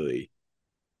play Willie.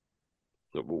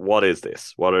 What is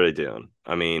this? What are they doing?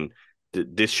 I mean,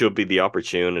 this should be the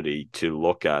opportunity to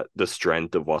look at the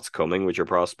strength of what's coming with your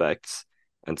prospects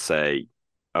and say,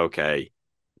 okay,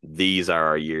 these are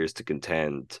our years to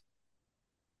contend.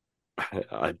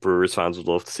 Brewers fans would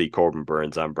love to see Corbin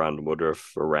Burns and Brandon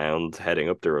Woodruff around heading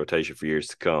up the rotation for years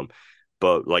to come.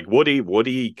 But like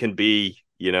Woody can be,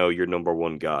 your number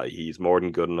one guy. He's more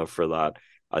than good enough for that.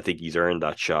 I think he's earned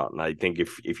that shot. And I think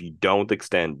if you don't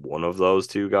extend one of those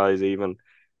two guys even,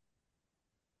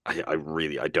 I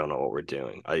don't know what we're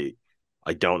doing. I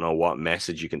don't know what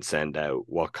message you can send out,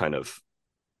 what kind of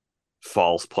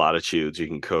false platitudes you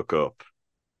can cook up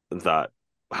that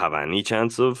have any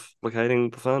chance of placating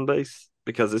the fan base,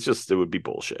 because it would be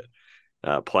bullshit,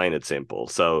 plain and simple.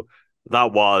 So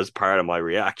that was part of my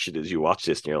reaction as you watch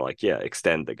this and you're like, yeah,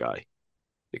 extend the guy.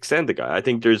 I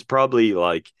think there's probably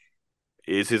like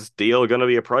is his deal going to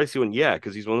be a pricey one? Yeah,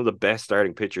 because he's one of the best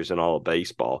starting pitchers in all of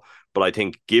baseball. But I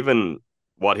think given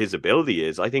what his ability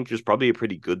is, I think there's probably a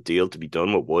pretty good deal to be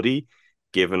done with Woody,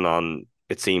 given on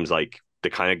it seems like the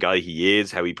kind of guy he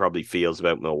is, how he probably feels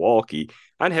about Milwaukee,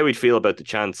 and how he'd feel about the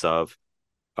chance of,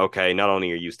 okay, not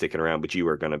only are you sticking around, but you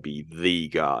are going to be the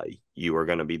guy. You are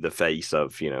going to be the face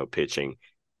of, pitching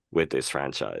with this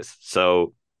franchise.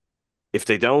 So if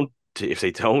they don't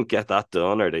get that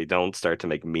done or they don't start to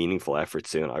make meaningful efforts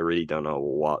soon, I really don't know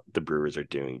what the Brewers are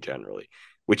doing generally.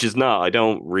 Which is not, I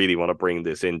don't really want to bring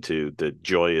this into the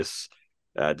joyous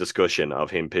discussion of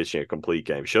him pitching a complete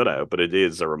game shutout, but it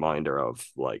is a reminder of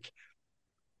like,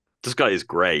 this guy is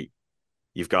great.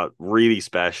 You've got really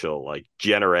special, like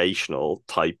generational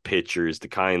type pitchers, the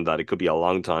kind that it could be a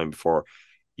long time before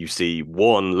you see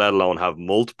one, let alone have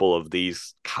multiple of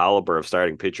these caliber of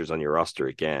starting pitchers on your roster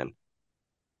again.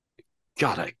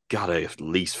 Gotta at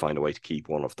least find a way to keep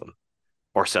one of them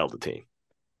or sell the team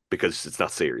because it's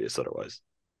not serious otherwise.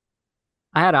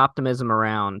 I had optimism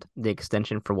around the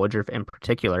extension for Woodruff in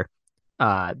particular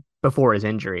before his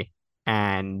injury,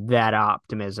 and that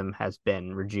optimism has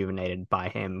been rejuvenated by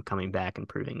him coming back and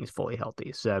proving he's fully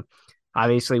healthy. So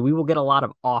obviously we will get a lot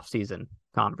of off-season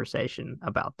conversation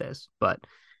about this, but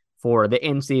for the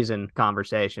in-season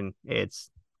conversation, it's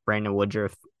Brandon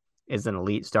Woodruff is an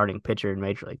elite starting pitcher in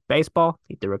Major League Baseball.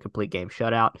 He threw a complete game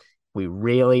shutout. We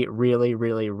really, really,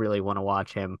 really, really want to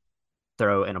watch him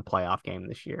throw in a playoff game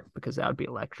this year because that would be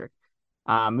electric.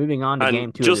 Moving on to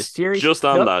game 2 of the series. Just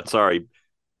on that, sorry,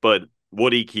 but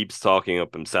Woody keeps talking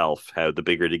up himself how the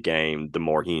bigger the game, the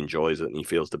more he enjoys it and he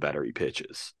feels the better he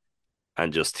pitches.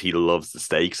 And just he loves the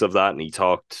stakes of that. And he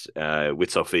talked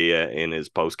with Sophia in his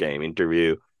post-game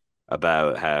interview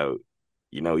about how,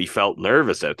 he felt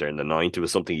nervous out there in the ninth. It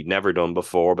was something he'd never done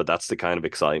before, but that's the kind of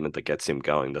excitement that gets him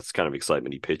going. That's the kind of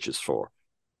excitement he pitches for.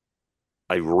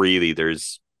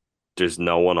 There's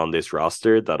no one on this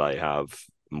roster that I have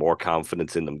more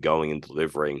confidence in them going and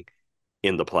delivering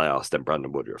in the playoffs than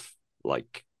Brandon Woodruff.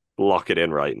 Like, lock it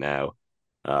in right now.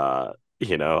 I'll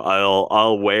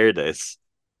wear this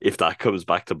if that comes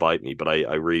back to bite me, but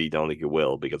I really don't think it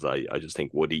will because I just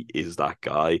think Woody is that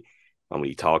guy. And when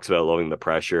he talks about loving the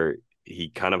pressure, he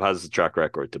kind of has a track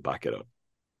record to back it up.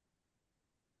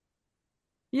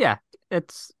 Yeah,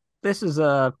 this is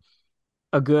a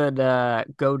good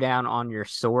go down on your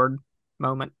sword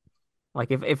moment. Like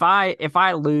if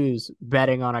I lose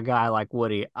betting on a guy like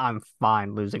Woody, I'm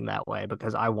fine losing that way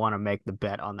because I want to make the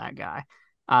bet on that guy.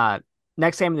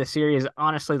 Next game of the series,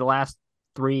 honestly, the last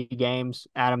 3 games,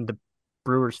 Adam, the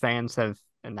Brewers fans have,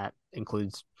 and that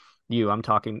includes you,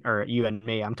 or you and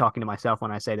me, I'm talking to myself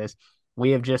when I say this.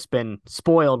 We have just been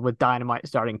spoiled with dynamite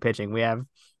starting pitching. We have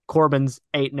Corbin's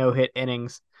 8 no-hit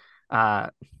innings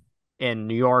in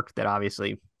New York that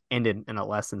obviously ended in a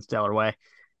less than stellar way.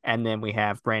 And then we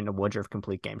have Brandon Woodruff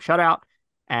complete game shutout.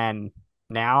 And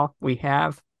now we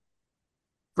have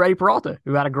Freddie Peralta,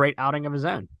 who had a great outing of his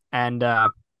own. And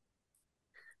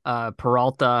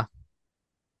Peralta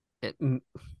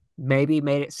maybe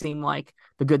made it seem like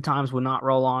the good times would not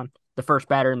roll on the first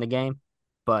batter in the game,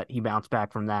 but he bounced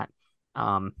back from that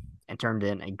and turned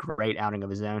in a great outing of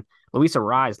his own. Luis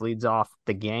Arraez leads off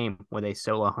the game with a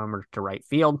solo homer to right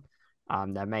field.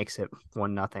 That makes it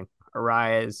 1-0.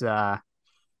 Arraez,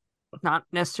 not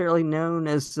necessarily known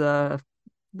as the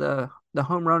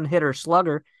home run hitter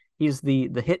slugger. He's the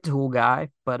hit tool guy,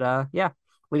 but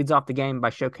leads off the game by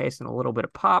showcasing a little bit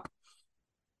of pop.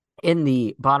 In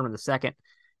the bottom of the second,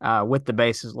 with the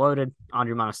bases loaded,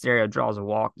 Andre Monasterio draws a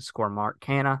walk to score Mark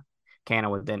Canha.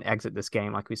 Canha would then exit this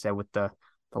game, like we said, with the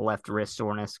left wrist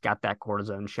soreness, got that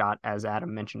cortisone shot, as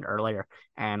Adam mentioned earlier,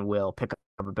 and will pick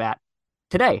up a bat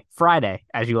today, Friday,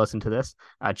 as you listen to this.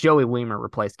 Joey Wiemer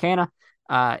replaced Canha.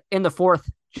 In the fourth,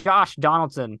 Josh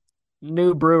Donaldson,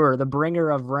 new Brewer, the bringer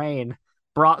of rain,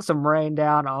 brought some rain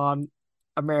down on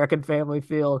American Family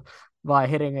Field by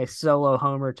hitting a solo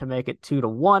homer to make it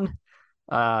 2-1.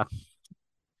 The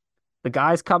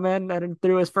guy's come in and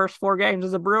through his first 4 games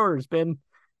as a Brewer has been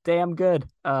damn good.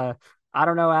 I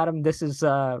don't know, Adam. This is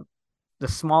the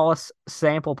smallest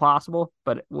sample possible,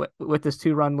 but with this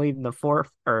 2-run lead in the fourth,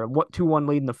 or 2-1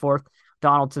 lead in the fourth,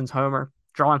 Donaldson's homer,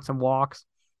 drawing some walks,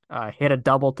 hit a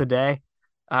double today.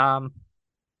 What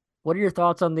are your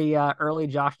thoughts on the early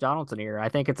Josh Donaldson here? I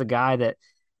think it's a guy that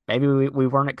maybe we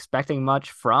weren't expecting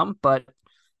much from, but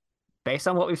based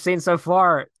on what we've seen so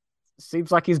far, it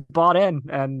seems like he's bought in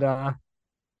and at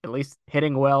least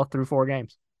hitting well through 4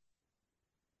 games.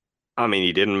 I mean,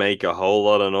 he didn't make a whole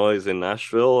lot of noise in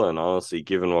Nashville, and honestly,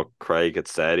 given what Craig had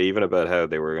said, even about how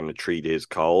they were going to treat his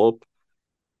call-up,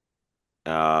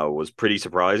 was pretty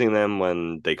surprising them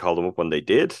when they called him up when they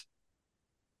did.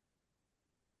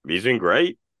 He's been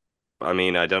great. I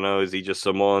mean, I don't know, is he just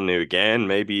someone who, again,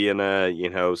 maybe in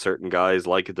certain guys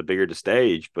like it the bigger the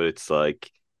stage, but it's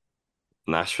like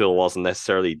Nashville wasn't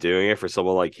necessarily doing it for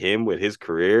someone like him with his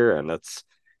career, and that's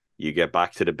you get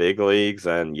back to the big leagues,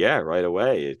 and yeah, right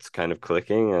away it's kind of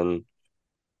clicking, and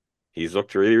he's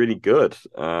looked really, really good.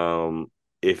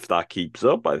 If that keeps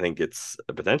up, I think it's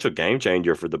a potential game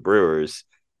changer for the Brewers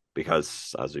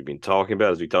because, as we've been talking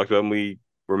about, as we talked about when we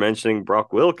were mentioning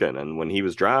Brock Wilken and when he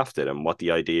was drafted and what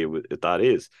the idea with that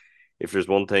is. If there's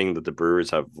one thing that the Brewers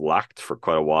have lacked for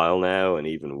quite a while now, and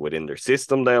even within their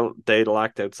system they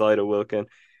lacked outside of Wilken,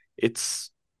 it's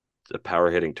a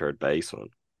power hitting third baseman.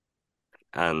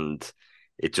 And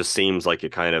it just seems like a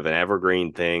kind of an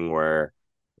evergreen thing where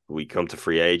we come to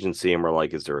free agency and we're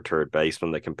like, is there a third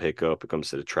baseman they can pick up? It comes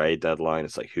to the trade deadline.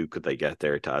 It's like, who could they get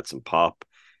there to add some pop?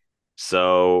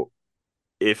 So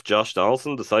if Josh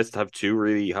Donaldson decides to have two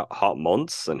really hot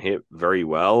months and hit very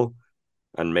well,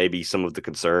 and maybe some of the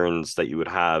concerns that you would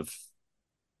have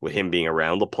with him being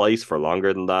around the place for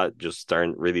longer than that just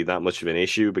aren't really that much of an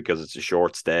issue because it's a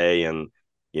short stay and,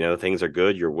 things are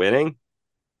good, you're winning.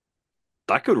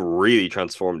 That could really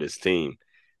transform this team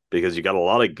because you got a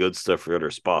lot of good stuff for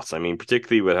other spots. I mean,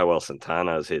 particularly with how well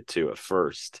Santana has hit too at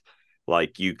first,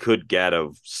 like you could get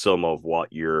some of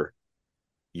what you're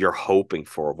hoping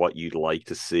for, what you'd like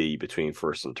to see between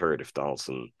first and third if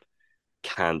Donaldson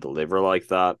can deliver like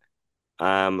that.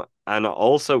 And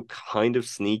also kind of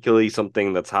sneakily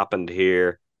something that's happened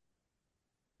here.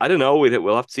 I don't know with it.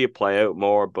 We'll have to see it play out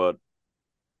more, but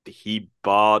he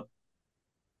bought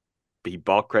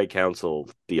Craig Counsell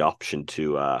the option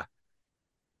to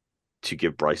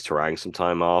give Bryce Terang some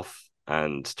time off,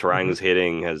 and Terang's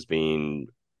hitting has been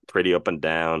pretty up and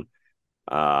down,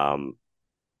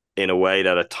 in a way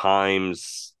that at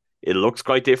times it looks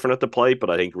quite different at the plate,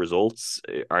 but I think results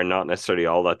are not necessarily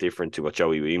all that different to what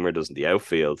Joey Wiemer does in the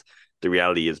outfield. The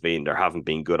reality has been there haven't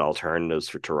been good alternatives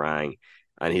for Terang,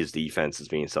 and his defense has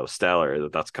been so stellar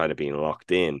that that's kind of been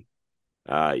locked in.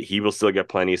 He will still get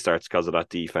plenty of starts because of that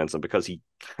defense and because he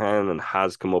can and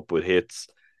has come up with hits,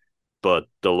 but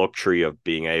the luxury of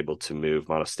being able to move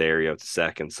Monasterio to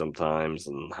second sometimes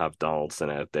and have Donaldson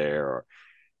out there, or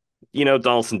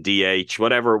Donaldson DH,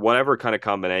 whatever kind of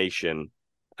combination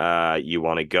you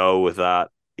want to go with, that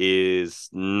is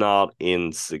not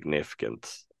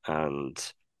insignificant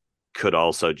and could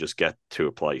also just get to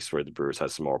a place where the Brewers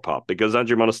has some more pop, because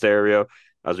Andrew Monasterio,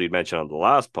 as we mentioned on the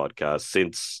last podcast,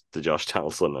 since the Josh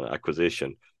Donaldson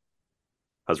acquisition,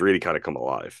 has really kind of come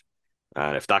alive.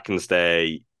 And if that can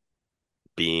stay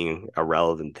being a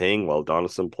relevant thing while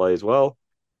Donaldson plays well,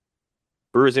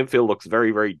 Brewers infield looks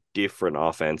very, very different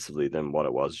offensively than what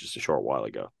it was just a short while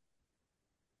ago.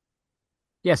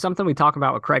 Yeah, something we talk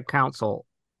about with Craig Counsell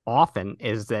often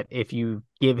is that if you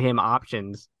give him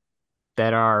options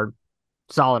that are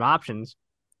solid options,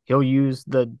 he'll use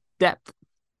the depth.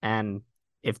 And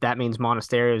if that means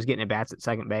Monasterio is getting at bats at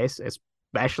second base,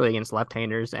 especially against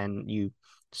left-handers, and you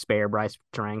spare Bryce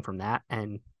Terang from that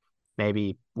and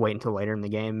maybe wait until later in the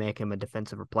game, make him a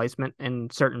defensive replacement in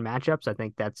certain matchups, I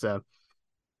think that's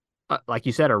like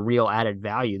you said, a real added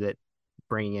value that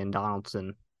bringing in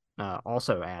Donaldson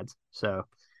also adds. So,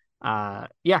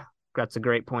 yeah, that's a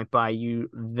great point by you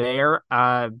there.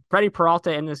 Freddie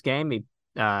Peralta in this game, he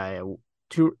 2-1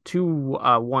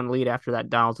 lead after that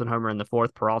Donaldson homer in the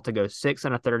fourth. Peralta goes 6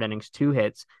 1/3 innings, 2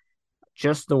 hits,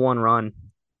 just the 1 run,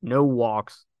 no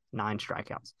walks, 9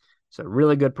 strikeouts. So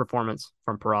really good performance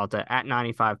from Peralta at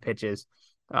 95 pitches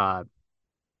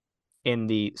in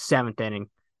the 7th inning,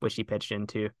 which he pitched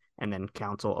into, and then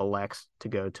Counsell elects to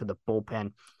go to the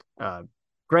bullpen.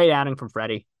 Great outing from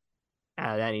Freddie.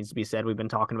 That needs to be said. We've been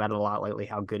talking about it a lot lately,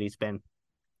 how good he's been.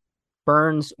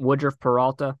 Burns, Woodruff,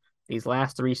 Peralta, these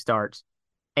last 3 starts,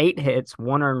 8 hits,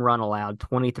 1 earned run allowed,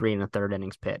 23 1/3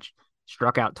 innings pitched.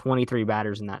 Struck out 23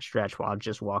 batters in that stretch while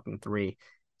just walking 3.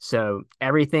 So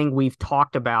everything we've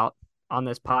talked about on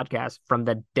this podcast from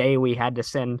the day we had to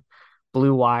send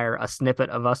Blue Wire a snippet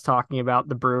of us talking about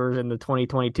the Brewers in the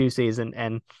 2022 season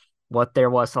and what there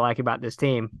was to like about this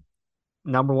team,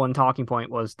 number one talking point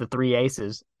was the 3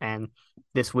 aces. And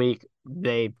this week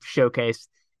they showcased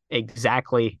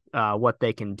exactly what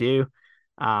they can do.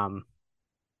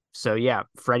 So yeah,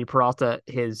 Freddie Peralta,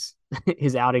 his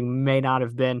outing may not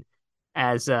have been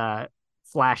as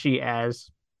flashy as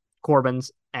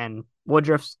Corbin's and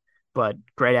Woodruff's, but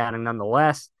great outing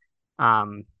nonetheless.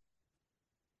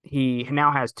 He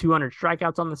now has 200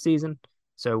 strikeouts on the season.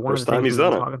 So first time he's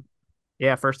done it.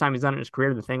 Yeah, first time he's done it in his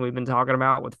career. The thing we've been talking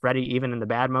about with Freddie, even in the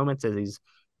bad moments, is he's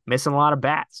missing a lot of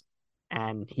bats.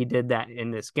 and he did that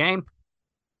in this game.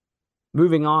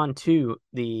 Moving on to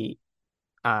the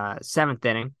seventh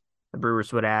inning, the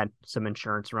Brewers would add some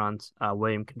insurance runs.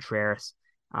 William Contreras,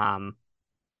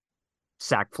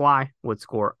 sac fly, would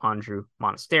score Andrew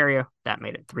Monasterio. That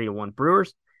made it 3-1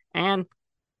 Brewers, and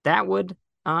that would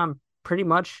pretty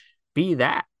much be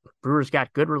that. Brewers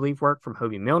got good relief work from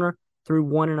Hobie Milner through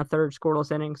 1 1/3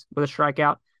 scoreless innings with a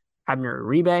strikeout. Abner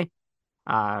Uribe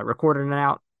recorded an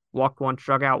out, walked one,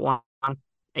 struck out one,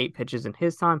 8 pitches in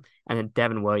his time, and then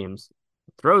Devin Williams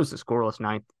throws the scoreless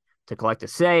ninth to collect a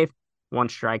save, 1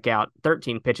 strikeout,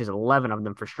 13 pitches, 11 of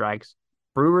them for strikes.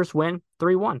 Brewers win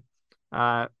 3-1.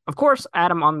 Of course,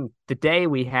 Adam, on the day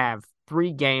we have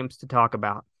 3 games to talk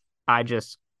about, I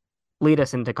just lead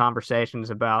us into conversations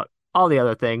about all the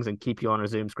other things and keep you on a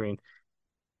Zoom screen.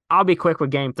 I'll be quick with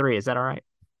game 3. Is that all right?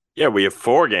 Yeah, we have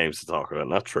 4 games to talk about,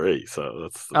 not 3. So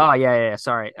that's. Oh, yeah.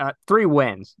 Sorry. 3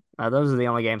 wins. Those are the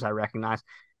only games I recognize.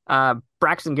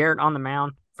 Braxton Garrett on the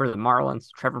mound for the Marlins.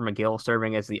 Trevor McGill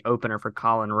serving as the opener for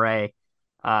Colin Ray.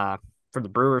 For the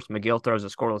Brewers, McGill throws a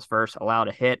scoreless first, allowed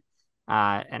a hit,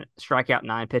 and strikeout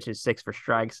 9 pitches, 6 for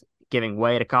strikes, giving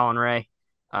way to Colin Ray.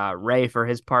 Ray, for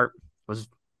his part, was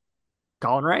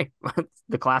Colin Ray.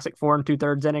 The classic 4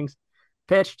 2/3 innings.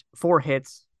 Pitched 4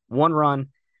 hits, 1 run,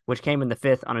 which came in the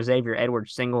 5th on a Xavier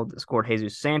Edwards single that scored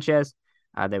Jesus Sanchez.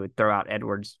 They would throw out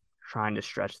Edwards, trying to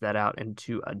stretch that out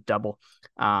into a double.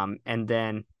 And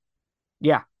then,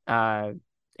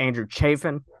 Andrew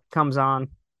Chafin comes on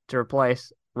to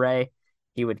replace Ray.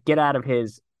 He would get out of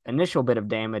his initial bit of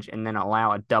damage and then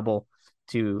allow a double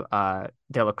to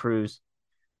De La Cruz,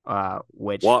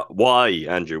 which... Why,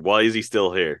 Andrew? Why is he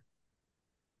still here?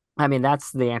 I mean,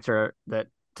 that's the answer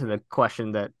to the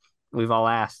question that we've all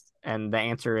asked, and the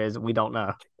answer is we don't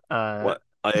know. What?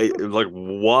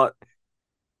 What?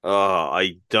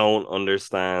 I don't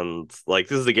understand. Like,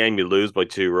 this is a game you lose by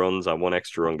 2 runs, and 1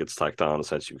 extra run gets tacked on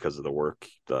essentially because of the work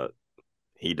that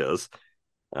he does.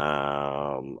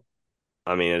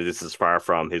 I mean, this is far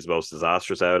from his most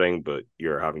disastrous outing, but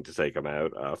you're having to take him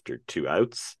out after 2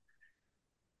 outs.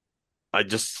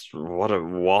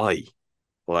 Why?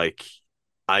 Like,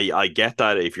 I get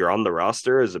that if you're on the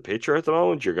roster as a pitcher at the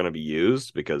moment, you're going to be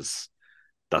used because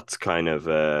that's kind of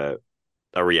a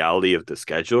reality of the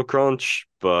schedule crunch.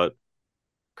 But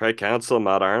Craig Counsell,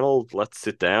 Matt Arnold, let's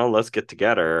sit down, let's get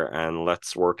together, and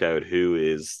let's work out who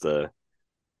is the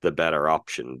better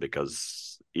option,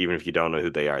 because even if you don't know who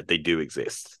they are, they do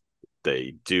exist.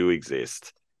 They do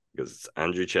exist, because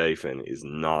Andrew Chafin is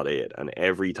not it. And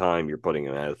every time you're putting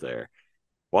him out there,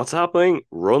 what's happening?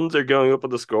 Runs are going up on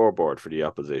the scoreboard for the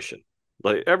opposition.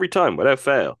 Like, every time, without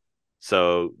fail.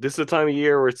 So this is the time of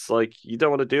year where it's like, you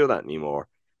don't want to do that anymore.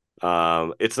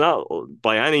 It's not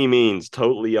by any means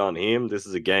totally on him. This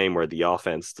is a game where the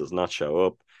offense does not show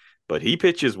up. But he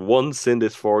pitches once in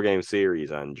this 4-game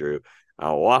series, Andrew.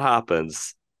 And what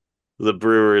happens? The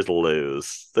Brewers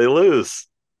lose. They lose.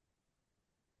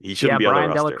 He shouldn't be on the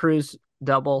roster. Brian De La Cruz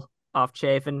double off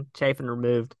Chafin. Chafin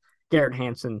removed. Garrett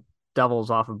Hansen doubles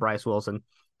off of Bryce Wilson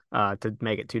to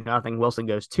make it 2-0. Wilson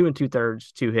goes 2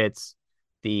 2/3, 2 hits.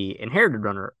 The inherited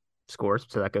runner scores,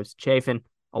 so that goes to Chafin.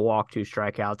 A walk, 2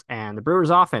 strikeouts, and the Brewers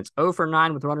offense 0 for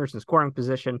 9 with runners in scoring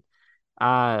position. 3,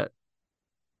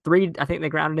 I think they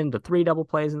grounded into 3 double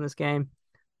plays in this game.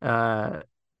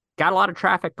 Got a lot of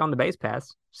traffic on the base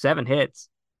paths, 7 hits.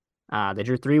 They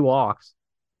drew 3 walks,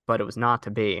 but it was not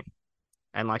to be.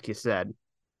 And like you said,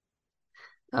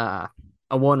 a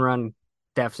 1-run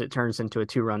deficit turns into a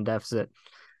 2-run deficit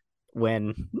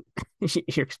when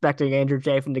you're expecting Andrew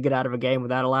Chafin to get out of a game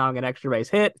without allowing an extra base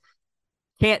hit.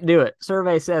 Can't do it.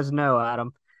 Survey says no,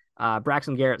 Adam.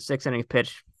 Braxton Garrett, 6 innings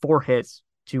pitched, 4 hits,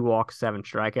 2 walks, 7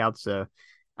 strikeouts. So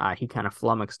he kind of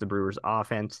flummoxed the Brewers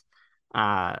offense.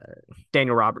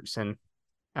 Daniel Robertson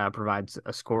provides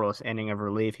a scoreless inning of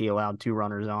relief. He allowed 2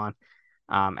 runners on,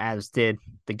 as did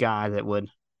the guy that would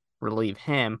relieve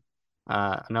him,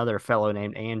 another fellow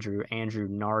named Andrew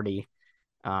Nardi.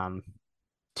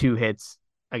 2 hits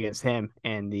against him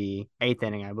in the 8th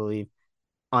inning, I believe,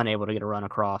 unable to get a run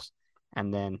across.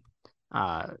 And then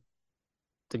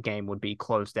the game would be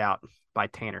closed out by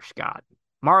Tanner Scott.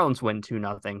 Marlins win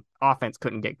 2-0. Offense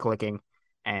couldn't get clicking.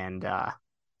 And,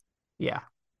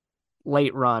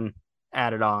 late run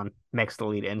added on makes the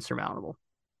lead insurmountable.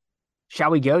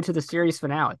 Shall we go to the series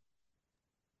finale?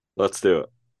 Let's do it.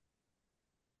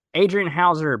 Adrian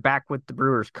Hauser back with the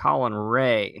Brewers. Colin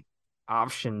Ray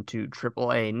option to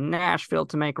AAA Nashville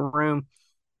to make room.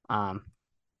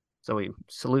 So we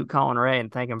salute Colin Ray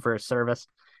and thank him for his service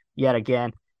yet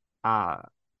again.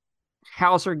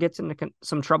 Hauser gets into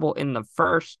some trouble in the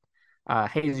first.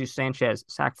 Jesus Sanchez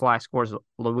sac fly scores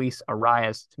Luis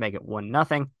Arias to make it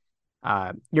 1-0.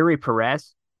 Yuri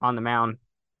Perez on the mound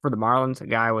for the Marlins, a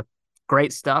guy with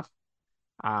great stuff.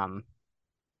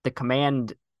 The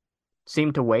command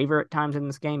seemed to waver at times in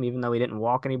this game, even though he didn't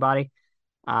walk anybody.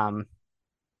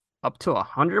 Up to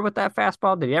 100 with that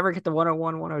fastball. Did he ever get to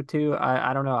 101, 102?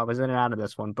 I don't know. I was in and out of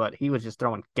this one, but he was just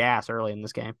throwing gas early in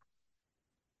this game.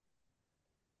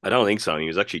 I don't think so. And he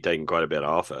was actually taking quite a bit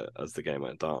off it as the game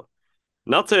went on.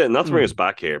 Not to bring us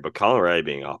back here, but Colin Ray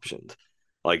being optioned.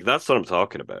 Like, that's what I'm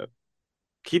talking about.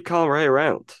 Keep Colin Ray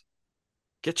around.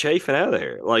 Get Chafin out of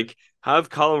here. Like,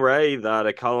 have Colin Ray that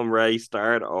a Colin Ray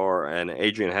start or an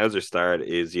Adrian Hauser start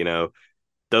is,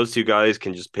 those two guys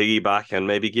can just piggyback and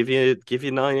maybe give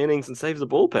you 9 innings and save the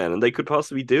bullpen, and they could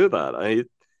possibly do that.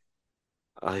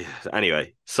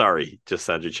 Anyway, sorry, just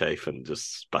Andrew Chafin,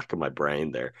 just back in my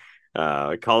brain there.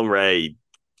 Colin Ray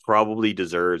probably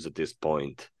deserves at this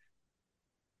point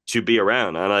to be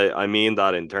around, and I mean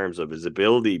that in terms of his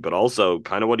ability, but also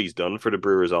kind of what he's done for the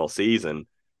Brewers all season.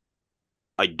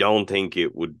 I don't think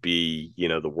it would be,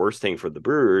 the worst thing for the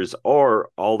Brewers or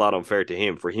all that unfair to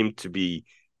him for him to be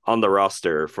on the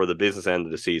roster for the business end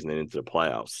of the season and into the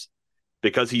playoffs,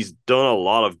 because he's done a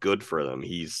lot of good for them.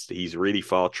 He's really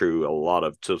fought through a lot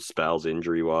of tough spells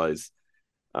injury wise.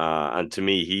 And to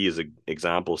me, he is an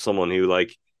example of someone who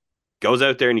goes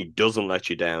out there and he doesn't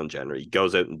let you down generally. He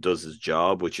goes out and does his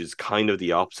job, which is kind of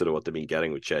the opposite of what they've been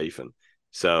getting with Chafin.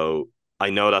 So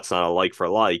I know that's not a like for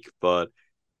like, but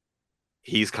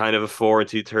he's kind of a 4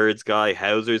 2/3 guy.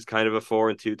 Hauser's kind of a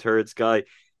 4 2/3 guy.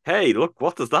 Hey, look,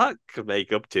 what does that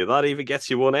make up to? That even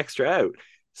gets you one extra out.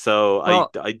 So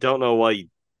I don't know why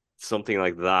something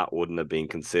like that wouldn't have been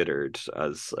considered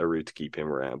as a route to keep him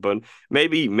around. But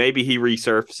maybe he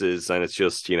resurfaces and it's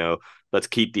just, let's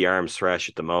keep the arms fresh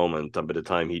at the moment. And by the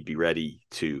time he'd be ready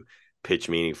to pitch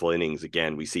meaningful innings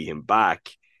again, we see him back.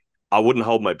 I wouldn't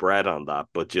hold my breath on that,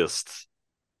 but just,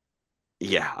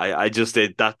 yeah, I just,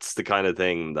 that's the kind of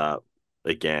thing that,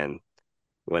 again,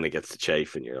 when it gets to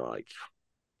Chafin, you're like,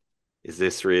 is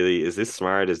this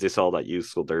smart? Is this all that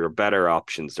useful? There are better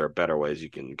options. There are better ways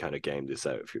you can kind of game this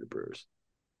out if you're the Brewers.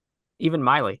 Even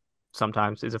Miley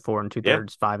sometimes is a 4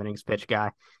 2/3, 5 innings pitch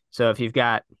guy. So if you've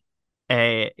got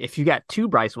two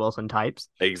Bryce Wilson types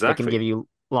that can give you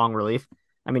long relief,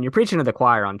 I mean, you're preaching to the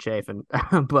choir on Chafin,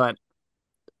 but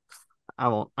I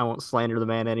won't slander the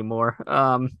man anymore.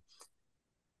 I'm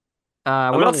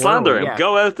not slandering him.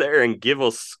 Go out there and give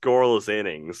us scoreless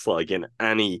innings, like in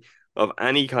any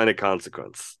kind of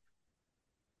consequence.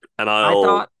 And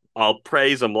I'll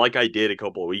praise him like I did a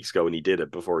couple of weeks ago when he did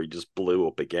it before he just blew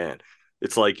up again.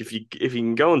 It's like if you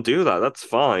can go and do that, that's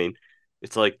fine.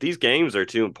 It's like these games are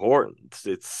too important.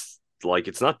 It's like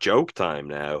it's not joke time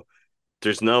now.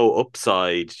 There's no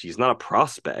upside. He's not a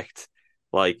prospect.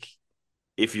 Like,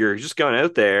 if you're just going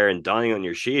out there and dying on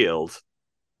your shield,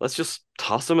 let's just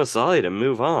toss him aside and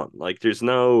move on. Like, there is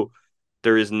no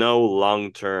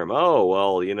long term. Oh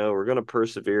well, we're gonna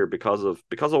persevere because of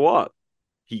what?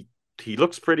 He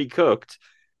looks pretty cooked.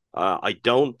 I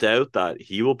don't doubt that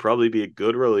he will probably be a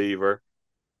good reliever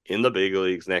in the big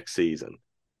leagues next season.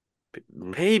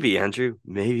 Maybe, Andrew,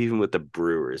 maybe even with the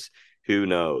Brewers. Who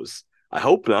knows? I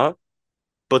hope not.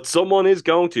 But someone is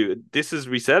going to.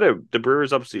 We said it. The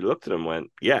Brewers obviously looked at him and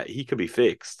went, yeah, he could be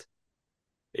fixed.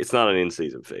 It's not an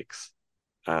in-season fix.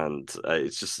 And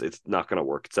it's not going to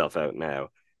work itself out now.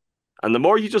 And the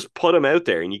more you just put him out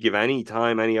there and you give any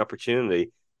time, any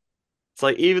opportunity, it's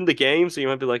like even the game, so you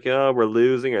might be like, oh, we're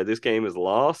losing or this game is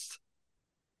lost.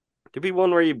 There'd be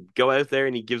one where you go out there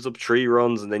and he gives up 3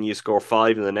 runs and then you score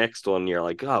 5 in the next one. And you're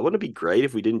like, oh, wouldn't it be great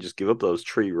if we didn't just give up those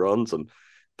 3 runs and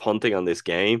punting on this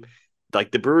game?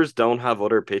 Like, the Brewers don't have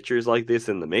other pitchers like this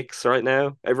in the mix right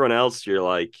now. Everyone else, you're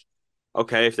like,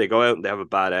 okay, if they go out and they have a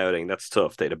bad outing, that's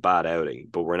tough. They had a bad outing,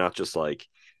 but we're not just like,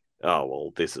 oh,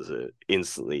 well, this is a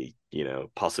instantly,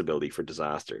 possibility for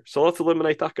disaster. So let's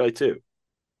eliminate that guy too.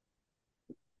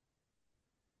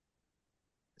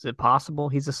 Is it possible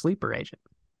he's a sleeper agent?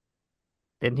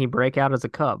 Didn't he break out as a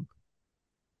Cub?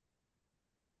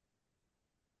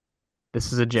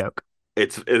 This is a joke.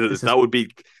 That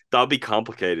would be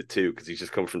complicated too, because he's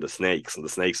just come from the Snakes, and the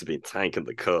Snakes have been tanking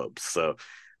the Cubs. So,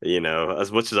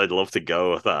 as much as I'd love to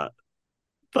go with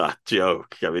that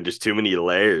joke, I mean, there's too many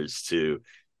layers to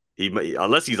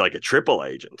unless he's like a triple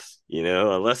agent,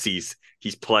 unless he's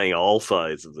playing all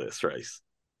sides of this race.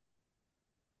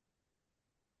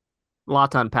 A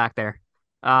lot to unpack there.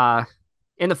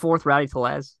 In the 4th, Rowdy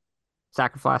Tellez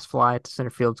sacrifice fly to center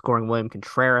field, scoring William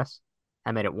Contreras.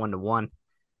 I made it 1-1.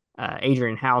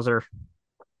 Adrian Hauser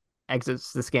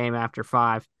exits this game after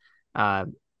 5.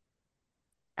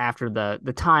 after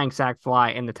the tying sac fly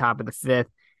in the top of the fifth.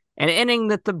 An inning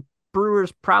that the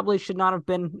Brewers probably should not have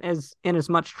been as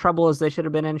much trouble as they should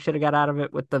have been in. Should have got out of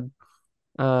it with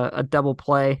a double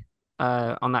play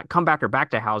on that comeback or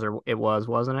back to Hauser. It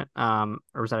wasn't it? Or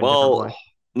was that a different play?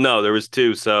 No, there was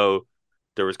two. So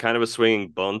there was kind of a swinging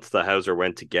bunt that Hauser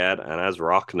went to get, and as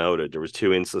Rock noted, there was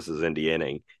two instances in the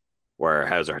inning where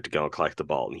Hauser had to go and collect the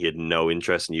ball, and he had no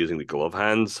interest in using the glove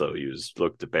hand, so he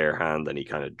looked at bare hand, and he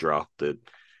kind of dropped it,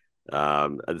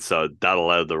 and so that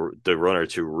allowed the runner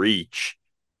to reach,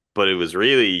 but it was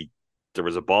really there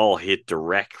was a ball hit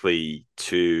directly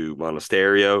to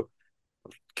Monasterio.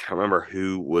 Can't remember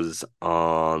who it was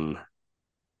on.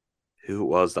 Who it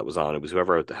was that was on? It was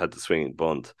whoever had the swinging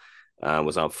bunt.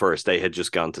 Was on first. They had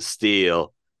just gone to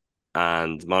steal,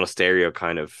 and Monasterio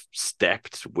kind of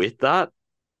stepped with that.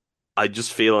 I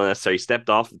just feel unnecessary. He stepped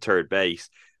off the third base,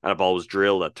 and a ball was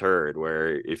drilled at third.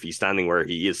 Where if he's standing where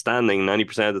he is standing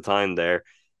 90% of the time, there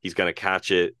he's going to catch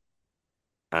it,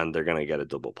 and they're going to get a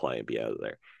double play and be out of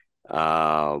there.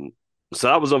 So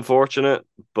that was unfortunate,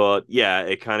 but yeah,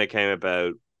 it kind of came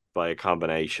about by a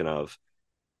combination of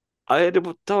I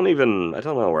don't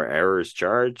know where errors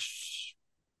charged.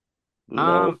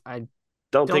 No, I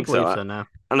don't don't think believe so. so. No.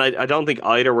 And I don't think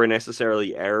either were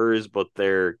necessarily errors, but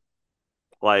they're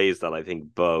plays that I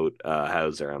think both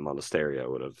Hauser and Monasterio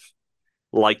would have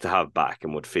liked to have back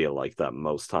and would feel like that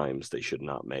most times they should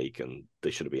not make, and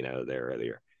they should have been out of there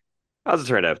earlier. As it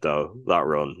turned out, though, that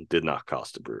run did not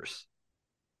cost the Brewers.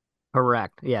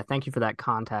 Correct. Yeah. Thank you for that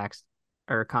context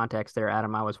there,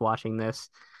 Adam. I was watching this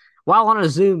while on a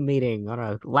Zoom meeting on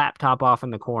a laptop off in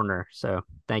the corner. So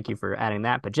thank you for adding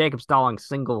that. But Jacob Stallings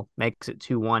single makes it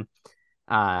 2-1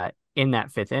 in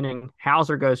that fifth inning.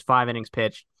 Hauser goes 5 innings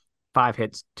pitched, 5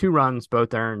 hits, 2 runs,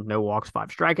 both earned, no walks, 5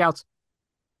 strikeouts.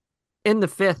 In the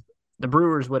fifth, the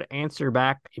Brewers would answer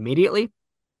back immediately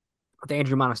with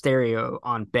Andrew Monasterio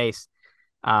on base.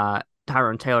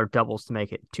 Tyrone Taylor doubles to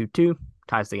make it 2-2,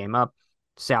 ties the game up.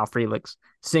 Sal Frelick's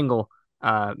single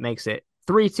makes it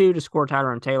 3-2 to score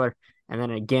Tyrone Taylor. And then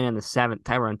again in the seventh,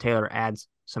 Tyrone Taylor adds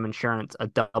some insurance. A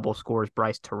double scores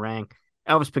Bryce Terang.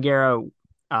 Elvis Peguero,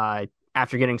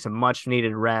 after getting some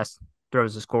much-needed rest,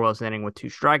 throws a scoreless inning with 2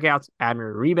 strikeouts.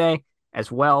 Abner Uribe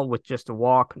as well with just a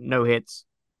walk, no hits,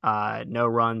 no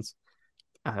runs.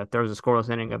 Throws a scoreless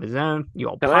inning of his own.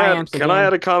 Can I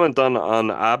add a comment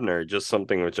on Abner? Just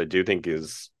something which I do think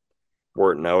is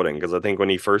worth noting, because I think when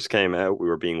he first came out, we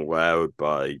were being wowed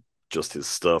by just his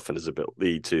stuff and his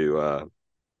ability to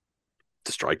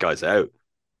strike guys out.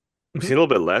 We've seen a little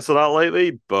bit less of that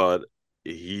lately, but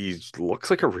he looks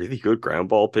like a really good ground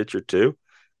ball pitcher too.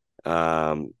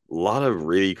 A lot of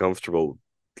really comfortable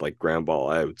like ground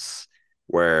ball outs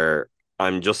where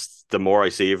I'm just, the more I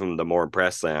see of him, the more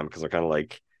impressed I am, because I'm kind of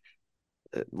like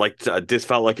this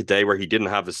felt like a day where he didn't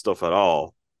have his stuff at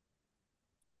all,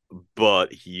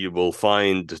 but he will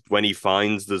find, when he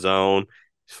finds the zone,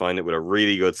 he's finding it with a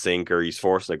really good sinker. He's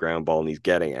forcing a ground ball and he's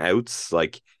getting outs.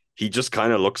 Like, he just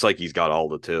kind of looks like he's got all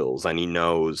the tools, and he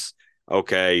knows,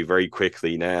 okay, very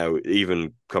quickly now,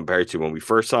 even compared to when we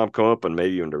first saw him come up and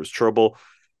maybe when there was trouble,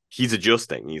 he's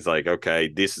adjusting. He's like, okay,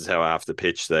 this is how I have to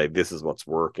pitch today. This is what's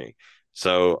working.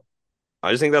 So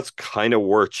I just think that's kind of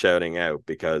worth shouting out,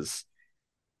 because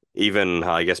even,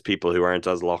 I guess, people who aren't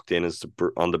as locked in as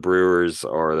on the Brewers,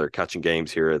 or they're catching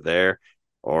games here or there,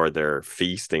 or they're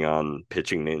feasting on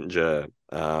Pitching Ninja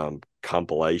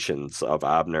compilations of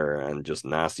Abner and just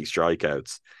nasty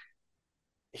strikeouts,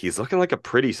 he's looking like a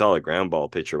pretty solid ground ball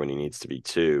pitcher when he needs to be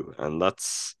too. And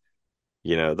that's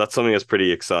something that's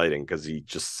pretty exciting, because he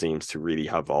just seems to really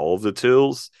have all of the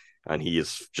tools, and he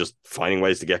is just finding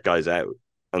ways to get guys out.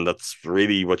 And that's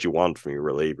really what you want from your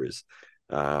relievers.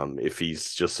 If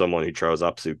he's just someone who throws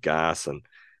absolute gas and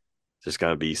there's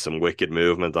going to be some wicked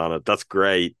movement on it, that's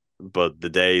great. But the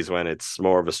days when it's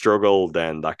more of a struggle,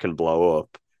 then that can blow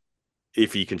up.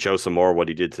 If he can show some more of what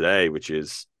he did today, which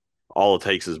is all it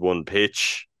takes is one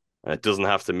pitch, and it doesn't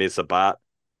have to miss a bat,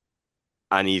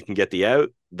 and he can get the out,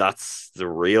 that's the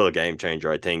real game changer,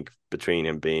 I think, between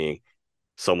him being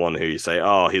someone who you say,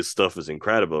 oh, his stuff is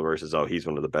incredible, versus, oh, he's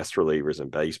one of the best relievers in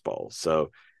baseball.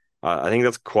 So I think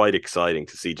that's quite exciting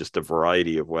to see, just a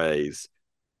variety of ways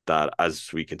that,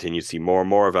 as we continue to see more and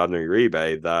more of Abner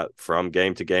Uribe, that from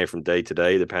game to game, from day to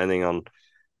day, depending on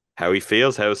how he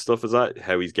feels, how his stuff is at,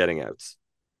 how he's getting outs.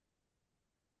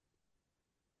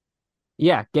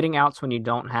 Yeah, getting outs when you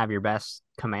don't have your best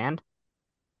command,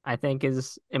 I think,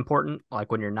 is important.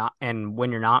 Like when you're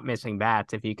not missing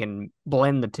bats, if you can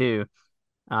blend the two,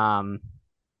 then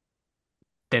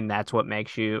that's what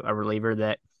makes you a reliever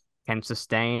that can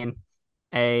sustain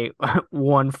a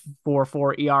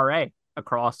 1.44 ERA.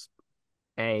 across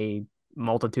a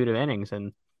multitude of innings,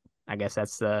 and I guess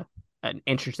that's an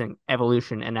interesting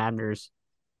evolution in Abner's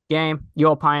game.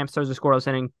 Yoel Payamps throws a scoreless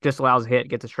inning, just allows a hit,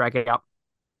 gets a strikeout,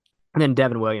 and then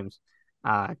Devin Williams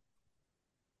uh,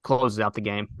 closes out the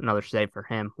game. Another save for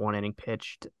him. 1 inning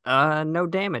pitched. No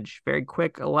damage. Very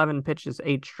quick. 11 pitches,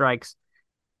 8 strikes.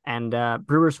 And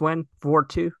Brewers win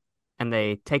 4-2. And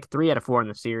they take 3 out of 4 in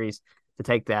the series to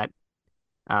take that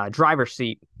driver's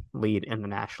seat lead in the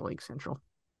National League Central.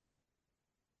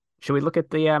 Should we look at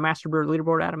the Master Brewer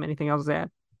leaderboard, Adam? Anything else to add?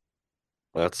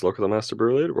 Let's look at the Master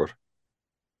Brewer leaderboard.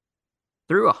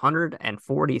 Through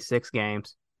 146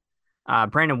 games,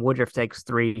 Brandon Woodruff takes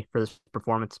 3 for this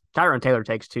performance. Tyrone Taylor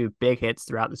takes 2 big hits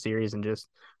throughout the series and just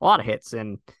a lot of hits.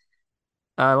 And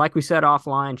like we said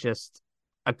offline, just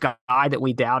a guy that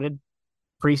we doubted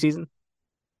preseason,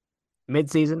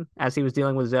 midseason, as he was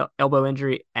dealing with his elbow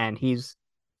injury. And he's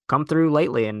come through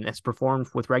lately and has performed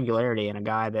with regularity, and a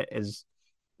guy that is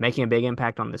making a big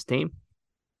impact on this team.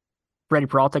 Freddie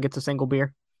Peralta gets a single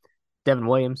beer. Devin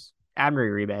Williams, Abner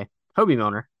Uribe, Hobie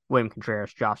Milner, William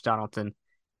Contreras, Josh Donaldson,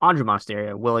 Andrew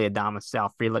Monasterio, Willie Adames,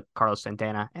 Sal Frelick, Carlos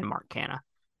Santana, and Mark Canna.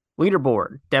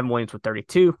 Leaderboard, Devin Williams with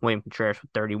 32, William Contreras with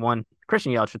 31,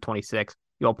 Christian Yelich with 26,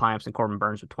 Yoel Payamps and Corbin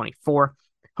Burns with 24,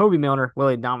 Hobie Milner,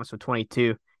 Willie Adames with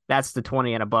 22. That's the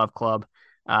 20 and above club.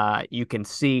 You can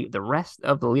see the rest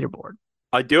of the leaderboard.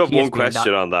 I do have one ESPN.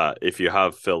 question on that, if you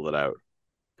have filled it out.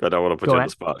 I don't want to put Go you on ahead.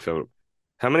 the spot, Phil.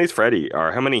 How many's Freddie,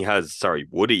 or how many has,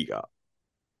 Woody got?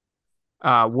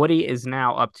 Woody is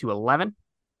now up to 11.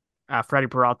 Freddie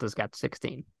Peralta's got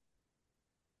 16.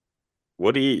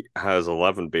 Woody has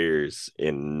 11 beers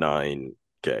in 9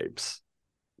 games.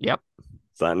 Yep.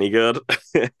 Is that any good?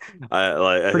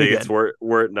 I think it's good.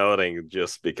 worth noting,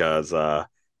 just because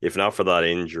if not for that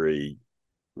injury,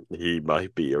 he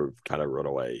might be a kind of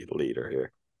runaway leader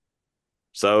here.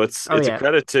 So it's a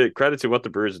credit to what the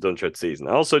Brewers have done throughout the season.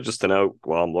 Also, just to note,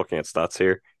 while I'm looking at stats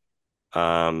here,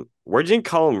 where do you think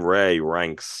Colin Ray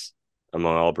ranks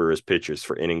among all Brewers pitchers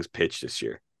for innings pitched this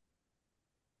year?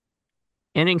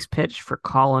 Innings pitched for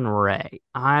Colin Ray.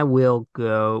 I will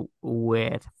go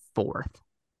with 4th.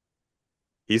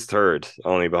 He's 3rd,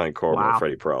 only behind Corbin and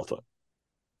Freddie Peralta.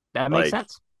 That makes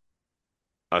sense.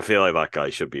 I feel like that guy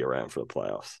should be around for the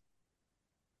playoffs.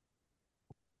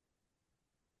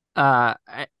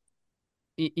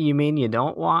 You mean you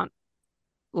don't want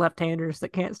left-handers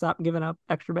that can't stop giving up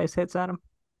extra base hits at him?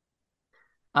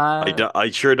 I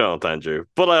sure don't, Andrew.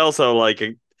 But I also like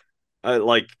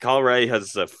Colin Ray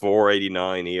has a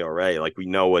 4.89 ERA. Like, we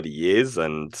know what he is,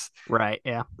 and right,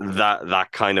 yeah,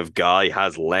 that kind of guy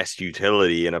has less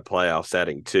utility in a playoff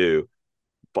setting too.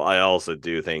 But I also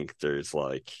do think there's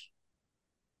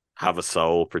have a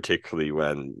soul, particularly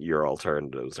when your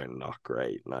alternatives are not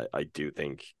great. And I do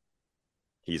think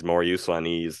he's more useful, and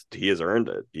he has earned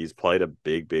it. He's played a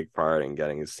big part in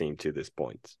getting his team to this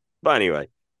point. But anyway,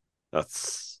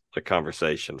 that's a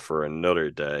conversation for another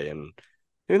day. And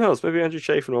who knows, maybe Andrew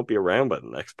Chafin won't be around by the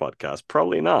next podcast.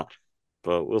 Probably not,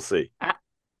 but we'll see.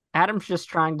 Adam's just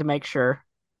trying to make sure,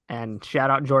 and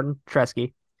shout out Jordan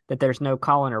Tresky, that there's no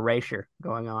Colin erasure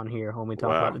going on here when we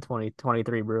talk about the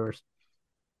 2023 Brewers.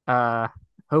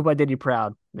 Hope I did you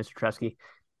proud, Mr. Tresky.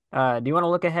 Do you want to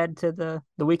look ahead to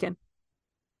the weekend?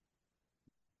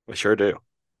 I sure do.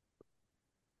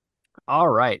 All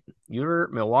right. Your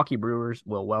Milwaukee Brewers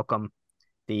will welcome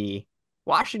the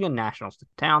Washington Nationals to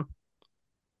town.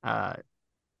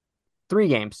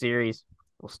 3-game series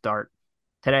will start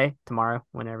today, tomorrow,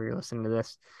 whenever you're listening to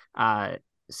this.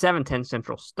 7:10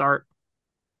 Central start,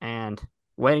 and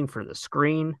waiting for the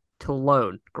screen to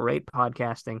load. Great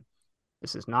podcasting.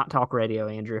 This is not talk radio,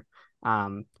 Andrew.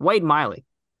 Wade Miley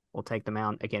will take the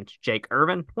mound against Jake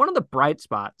Irvin. One of the bright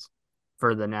spots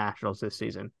for the Nationals this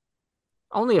season.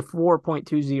 Only a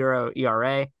 4.20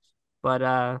 ERA,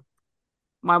 but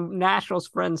my Nationals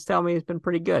friends tell me it's been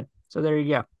pretty good. So there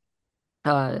you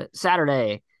go.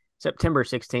 Saturday, September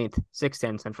 16th,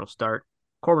 6:10 Central start.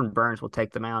 Corbin Burns will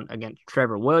take the mound against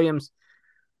Trevor Williams,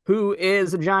 who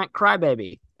is a giant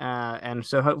crybaby. And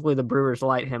so hopefully the Brewers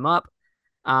light him up.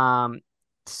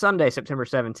 Sunday, September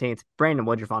 17th, Brandon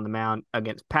Woodruff on the mound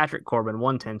against Patrick Corbin,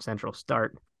 1:10 Central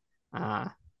start.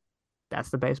 That's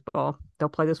the baseball they'll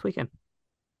play this weekend.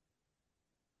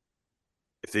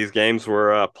 If these games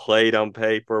were played on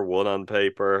paper, won on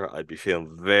paper, I'd be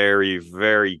feeling very,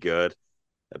 very good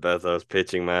about those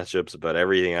pitching matchups, about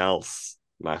everything else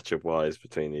matchup-wise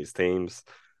between these teams.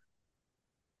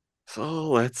 So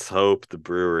let's hope the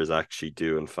Brewers actually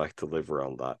do, in fact, deliver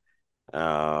on that.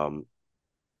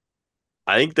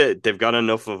 I think that they've got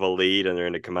enough of a lead and they're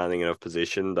in a commanding enough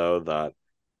position, though, that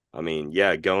I mean,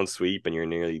 yeah, go and sweep and you're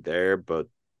nearly there, but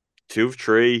 2 of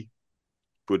 3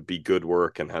 would be good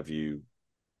work and have you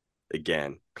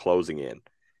again closing in.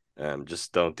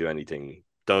 Just don't do anything.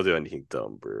 Don't do anything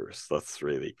dumb, Brewers. That's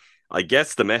really, I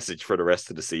guess, the message for the rest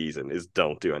of the season is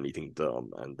don't do anything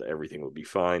dumb, and everything will be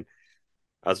fine.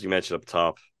 As you mentioned up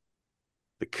top,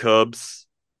 the Cubs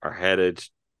are headed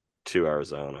to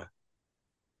Arizona.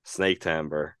 Snake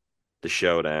Timber, the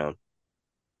showdown.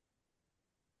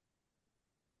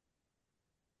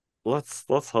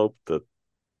 Let's hope that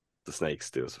the Snakes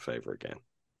do us a favor again.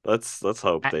 Let's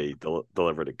hope they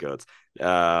deliver the goods.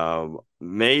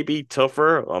 Maybe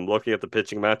tougher. I'm looking at the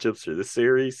pitching matchups for this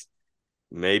series.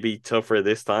 Maybe tougher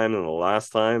this time than the last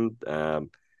time.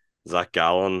 Zach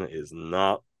Gallen is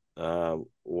not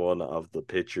one of the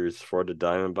pitchers for the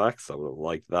Diamondbacks. I would have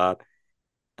liked that.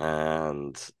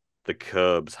 And the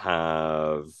Cubs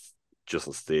have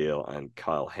Justin Steele and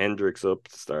Kyle Hendricks up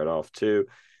to start off too.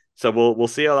 So we'll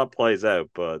see how that plays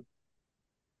out, but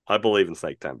I believe in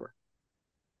Snake Timber.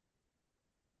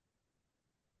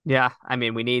 Yeah, I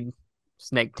mean, we need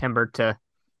Snake Timber to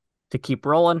keep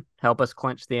rolling, help us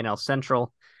clinch the NL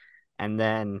Central, and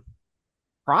then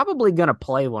probably going to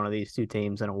play one of these two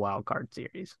teams in a wild card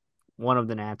series. One of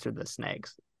the Nats or the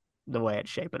Snakes, the way it's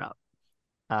shaping up.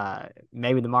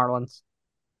 Maybe the Marlins,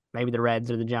 maybe the Reds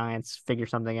or the Giants figure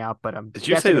something out, but I'm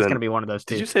guessing it's going to be one of those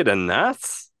two. Did you say the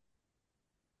Nats?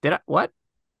 Did I? What?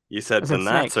 You said the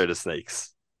Nats or the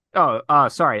Snakes? Oh,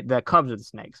 sorry. The Cubs or the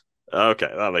Snakes.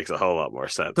 Okay, that makes a whole lot more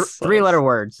sense. Three-letter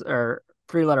words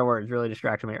really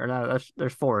distracted me. Or no,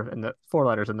 there's 4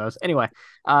 letters in those. Anyway,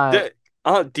 do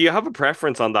you have a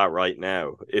preference on that right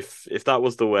now? If that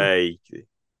was the way,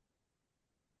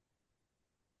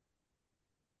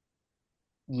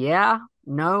 yeah,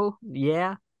 no,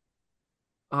 yeah.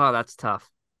 Oh, that's tough.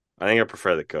 I think I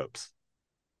prefer the Cubs.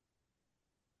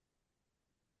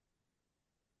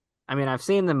 I mean, I've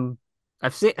seen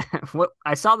what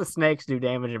I saw the Snakes do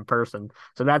damage in person,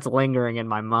 so that's lingering in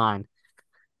my mind.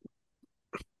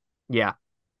 Yeah.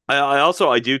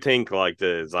 I do think like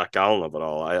the Zach Gallen of it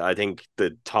all. I think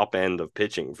the top end of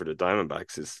pitching for the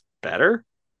Diamondbacks is better.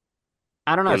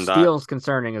 I don't know. Steele's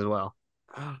concerning as well.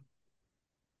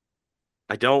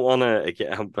 I don't want to.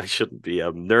 Again, I shouldn't be.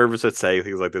 I'm nervous at saying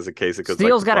things like this in case it goes.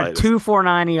 Steele's got a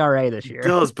 2.49 ERA this year. He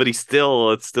does, but it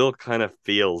still kind of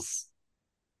feels.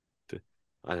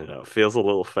 I don't know. Feels a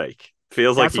little fake.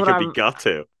 Feels like he could be got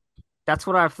to. That's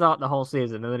what I've thought the whole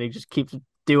season, and then he just keeps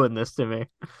doing this to me.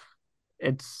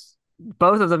 It's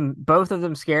both of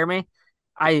them scare me.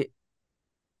 I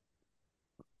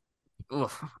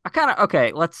kind of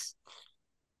okay.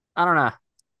 I don't know.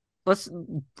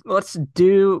 Let's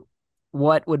do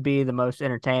what would be the most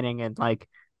entertaining and like.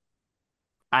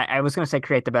 I was gonna say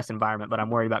create the best environment, but I'm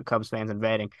worried about Cubs fans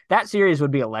invading. That series would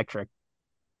be electric.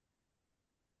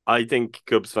 I think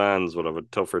Cubs fans would have a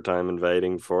tougher time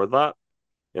invading for that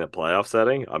in a playoff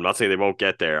setting. I'm not saying they won't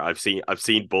get there. I've seen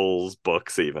Bulls,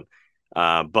 Bucks even.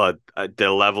 But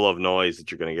the level of noise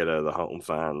that you're going to get out of the home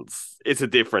fans, it's a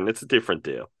different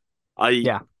deal.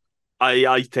 I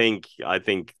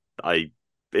think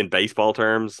in baseball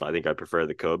terms, I think I prefer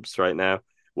the Cubs right now.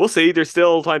 We'll see. There's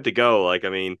still time to go. Like, I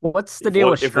mean, what's the deal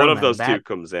with if one of those two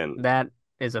comes in? That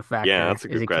is a factor. Yeah, that's a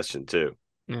good question too.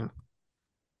 Yeah,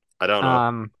 I don't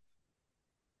know.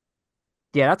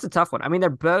 Yeah, that's a tough one. I mean, they're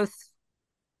both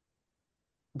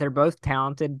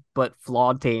talented but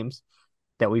flawed teams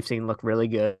that we've seen look really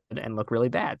good and look really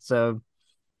bad. So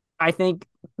I think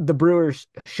the Brewers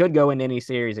should go in any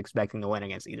series expecting to win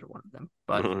against either one of them.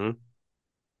 But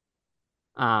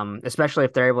especially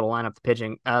if they're able to line up the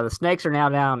pitching. The Snakes are now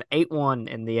down 8-1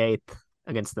 in the 8th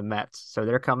against the Mets. So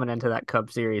they're coming into that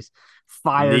Cub series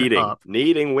fired up.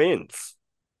 Needing wins.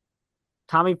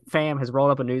 Tommy Pham has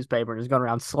rolled up a newspaper and is going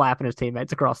around slapping his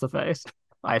teammates across the face,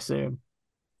 I assume.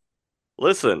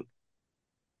 Listen,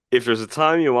 if there's a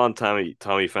time you want Tommy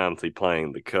Pham to be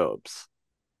playing the Cubs,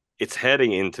 it's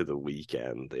heading into the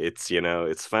weekend. It's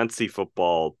fantasy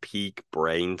football peak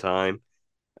brain time.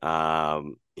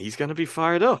 He's going to be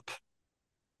fired up.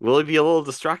 Will he be a little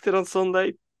distracted on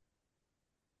Sunday?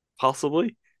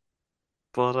 Possibly.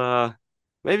 But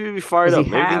maybe he'll be fired up.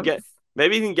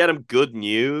 Maybe you can get him good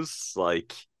news,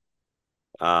 like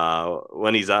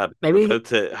when he's about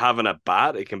to having a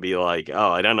bat. It can be like,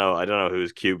 oh, I don't know who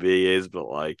his QB is, but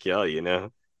like, yeah, he's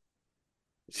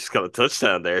just got a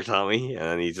touchdown there, Tommy,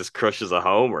 and he just crushes a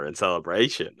homer in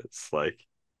celebration. It's like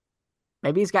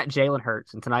maybe he's got Jalen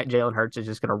Hurts, and tonight Jalen Hurts is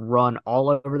just going to run all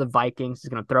over the Vikings. He's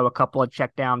going to throw a couple of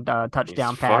touchdown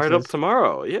passes. Fired up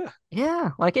tomorrow, yeah. Yeah,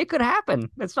 like it could happen.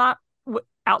 It's not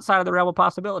outside of the realm of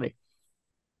possibility.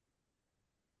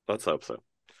 Let's hope so.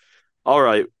 All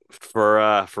right,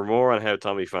 For more on how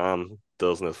Tommy Pham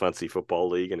does in his fantasy football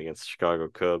league and against the Chicago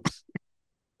Cubs,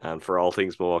 and for all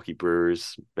things Milwaukee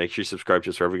Brewers, make sure you subscribe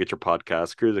to us wherever you get your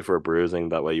podcast. Cruising for Bruising.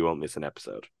 That way you won't miss an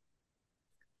episode.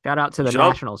 Shout out to the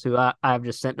Nationals, who I have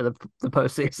just sent to the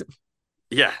postseason.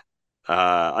 Yeah.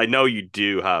 I know you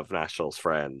do have Nationals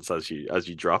friends as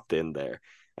you dropped in there.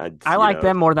 And I like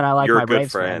them more than I like my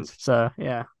Braves friend. fans. So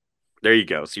yeah. There you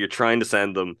go. So you're trying to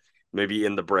send them maybe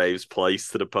in the Braves' place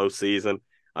to the postseason.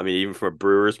 I mean, even from a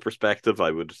Brewers perspective, I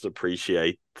would just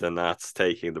appreciate the Nats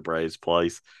taking the Braves'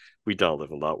 place. We don't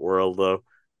live in that world, though.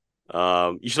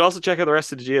 You should also check out the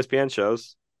rest of the GSPN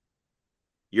shows.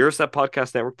 Eurostep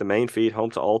Podcast Network, the main feed,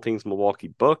 home to all things Milwaukee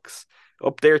Bucks.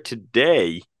 Up there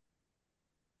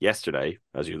yesterday,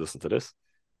 as you listen to this,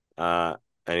 an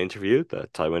interview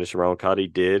that Ty Winnish and Ron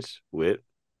Cotty did with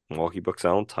Milwaukee Bucks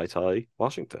own Ty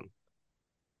Washington.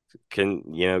 Can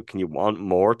you want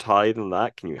more Ty than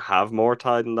that? Can you have more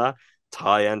Ty than that?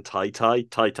 Ty and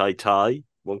Ty,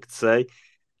 one could say.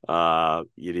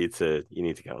 You need to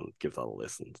go and give that a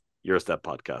listen. Eurostep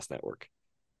Podcast Network.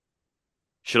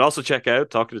 Should also check out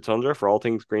Talking to Tundra for all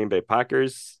things Green Bay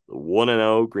Packers.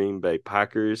 1-0 Green Bay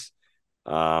Packers.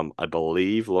 I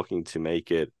believe looking to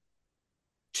make it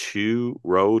 2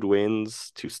 road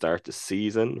wins to start the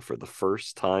season for the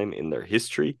first time in their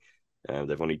history.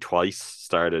 They've only twice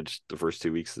started the first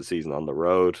 2 weeks of the season on the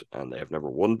road, and they have never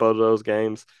won both of those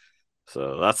games.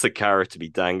 So that's a carrot to be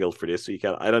dangled for this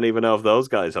weekend. I don't even know if those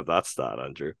guys have that stat,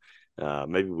 Andrew.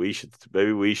 Maybe we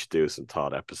should do some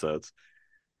Todd episodes.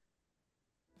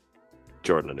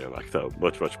 Jordan and Numac, though,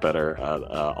 much better at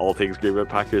all things Green Bay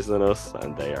Packers than us,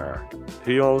 and they are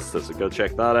who you want, so go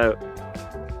check that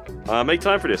out. Make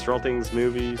time for this for all things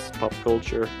movies, pop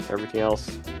culture, everything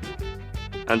else.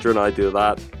 Andrew and I do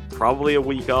that. Probably a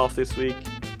week off this week,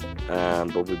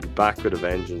 but we'll be back with a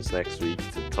vengeance next week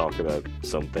to talk about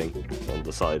something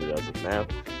undecided as of now.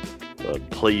 But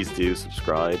please do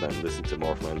subscribe and listen to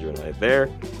more from Andrew and I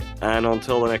there. And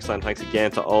until the next time, thanks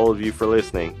again to all of you for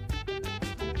listening.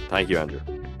 Thank you, Andrew.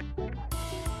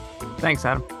 Thanks,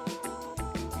 Adam.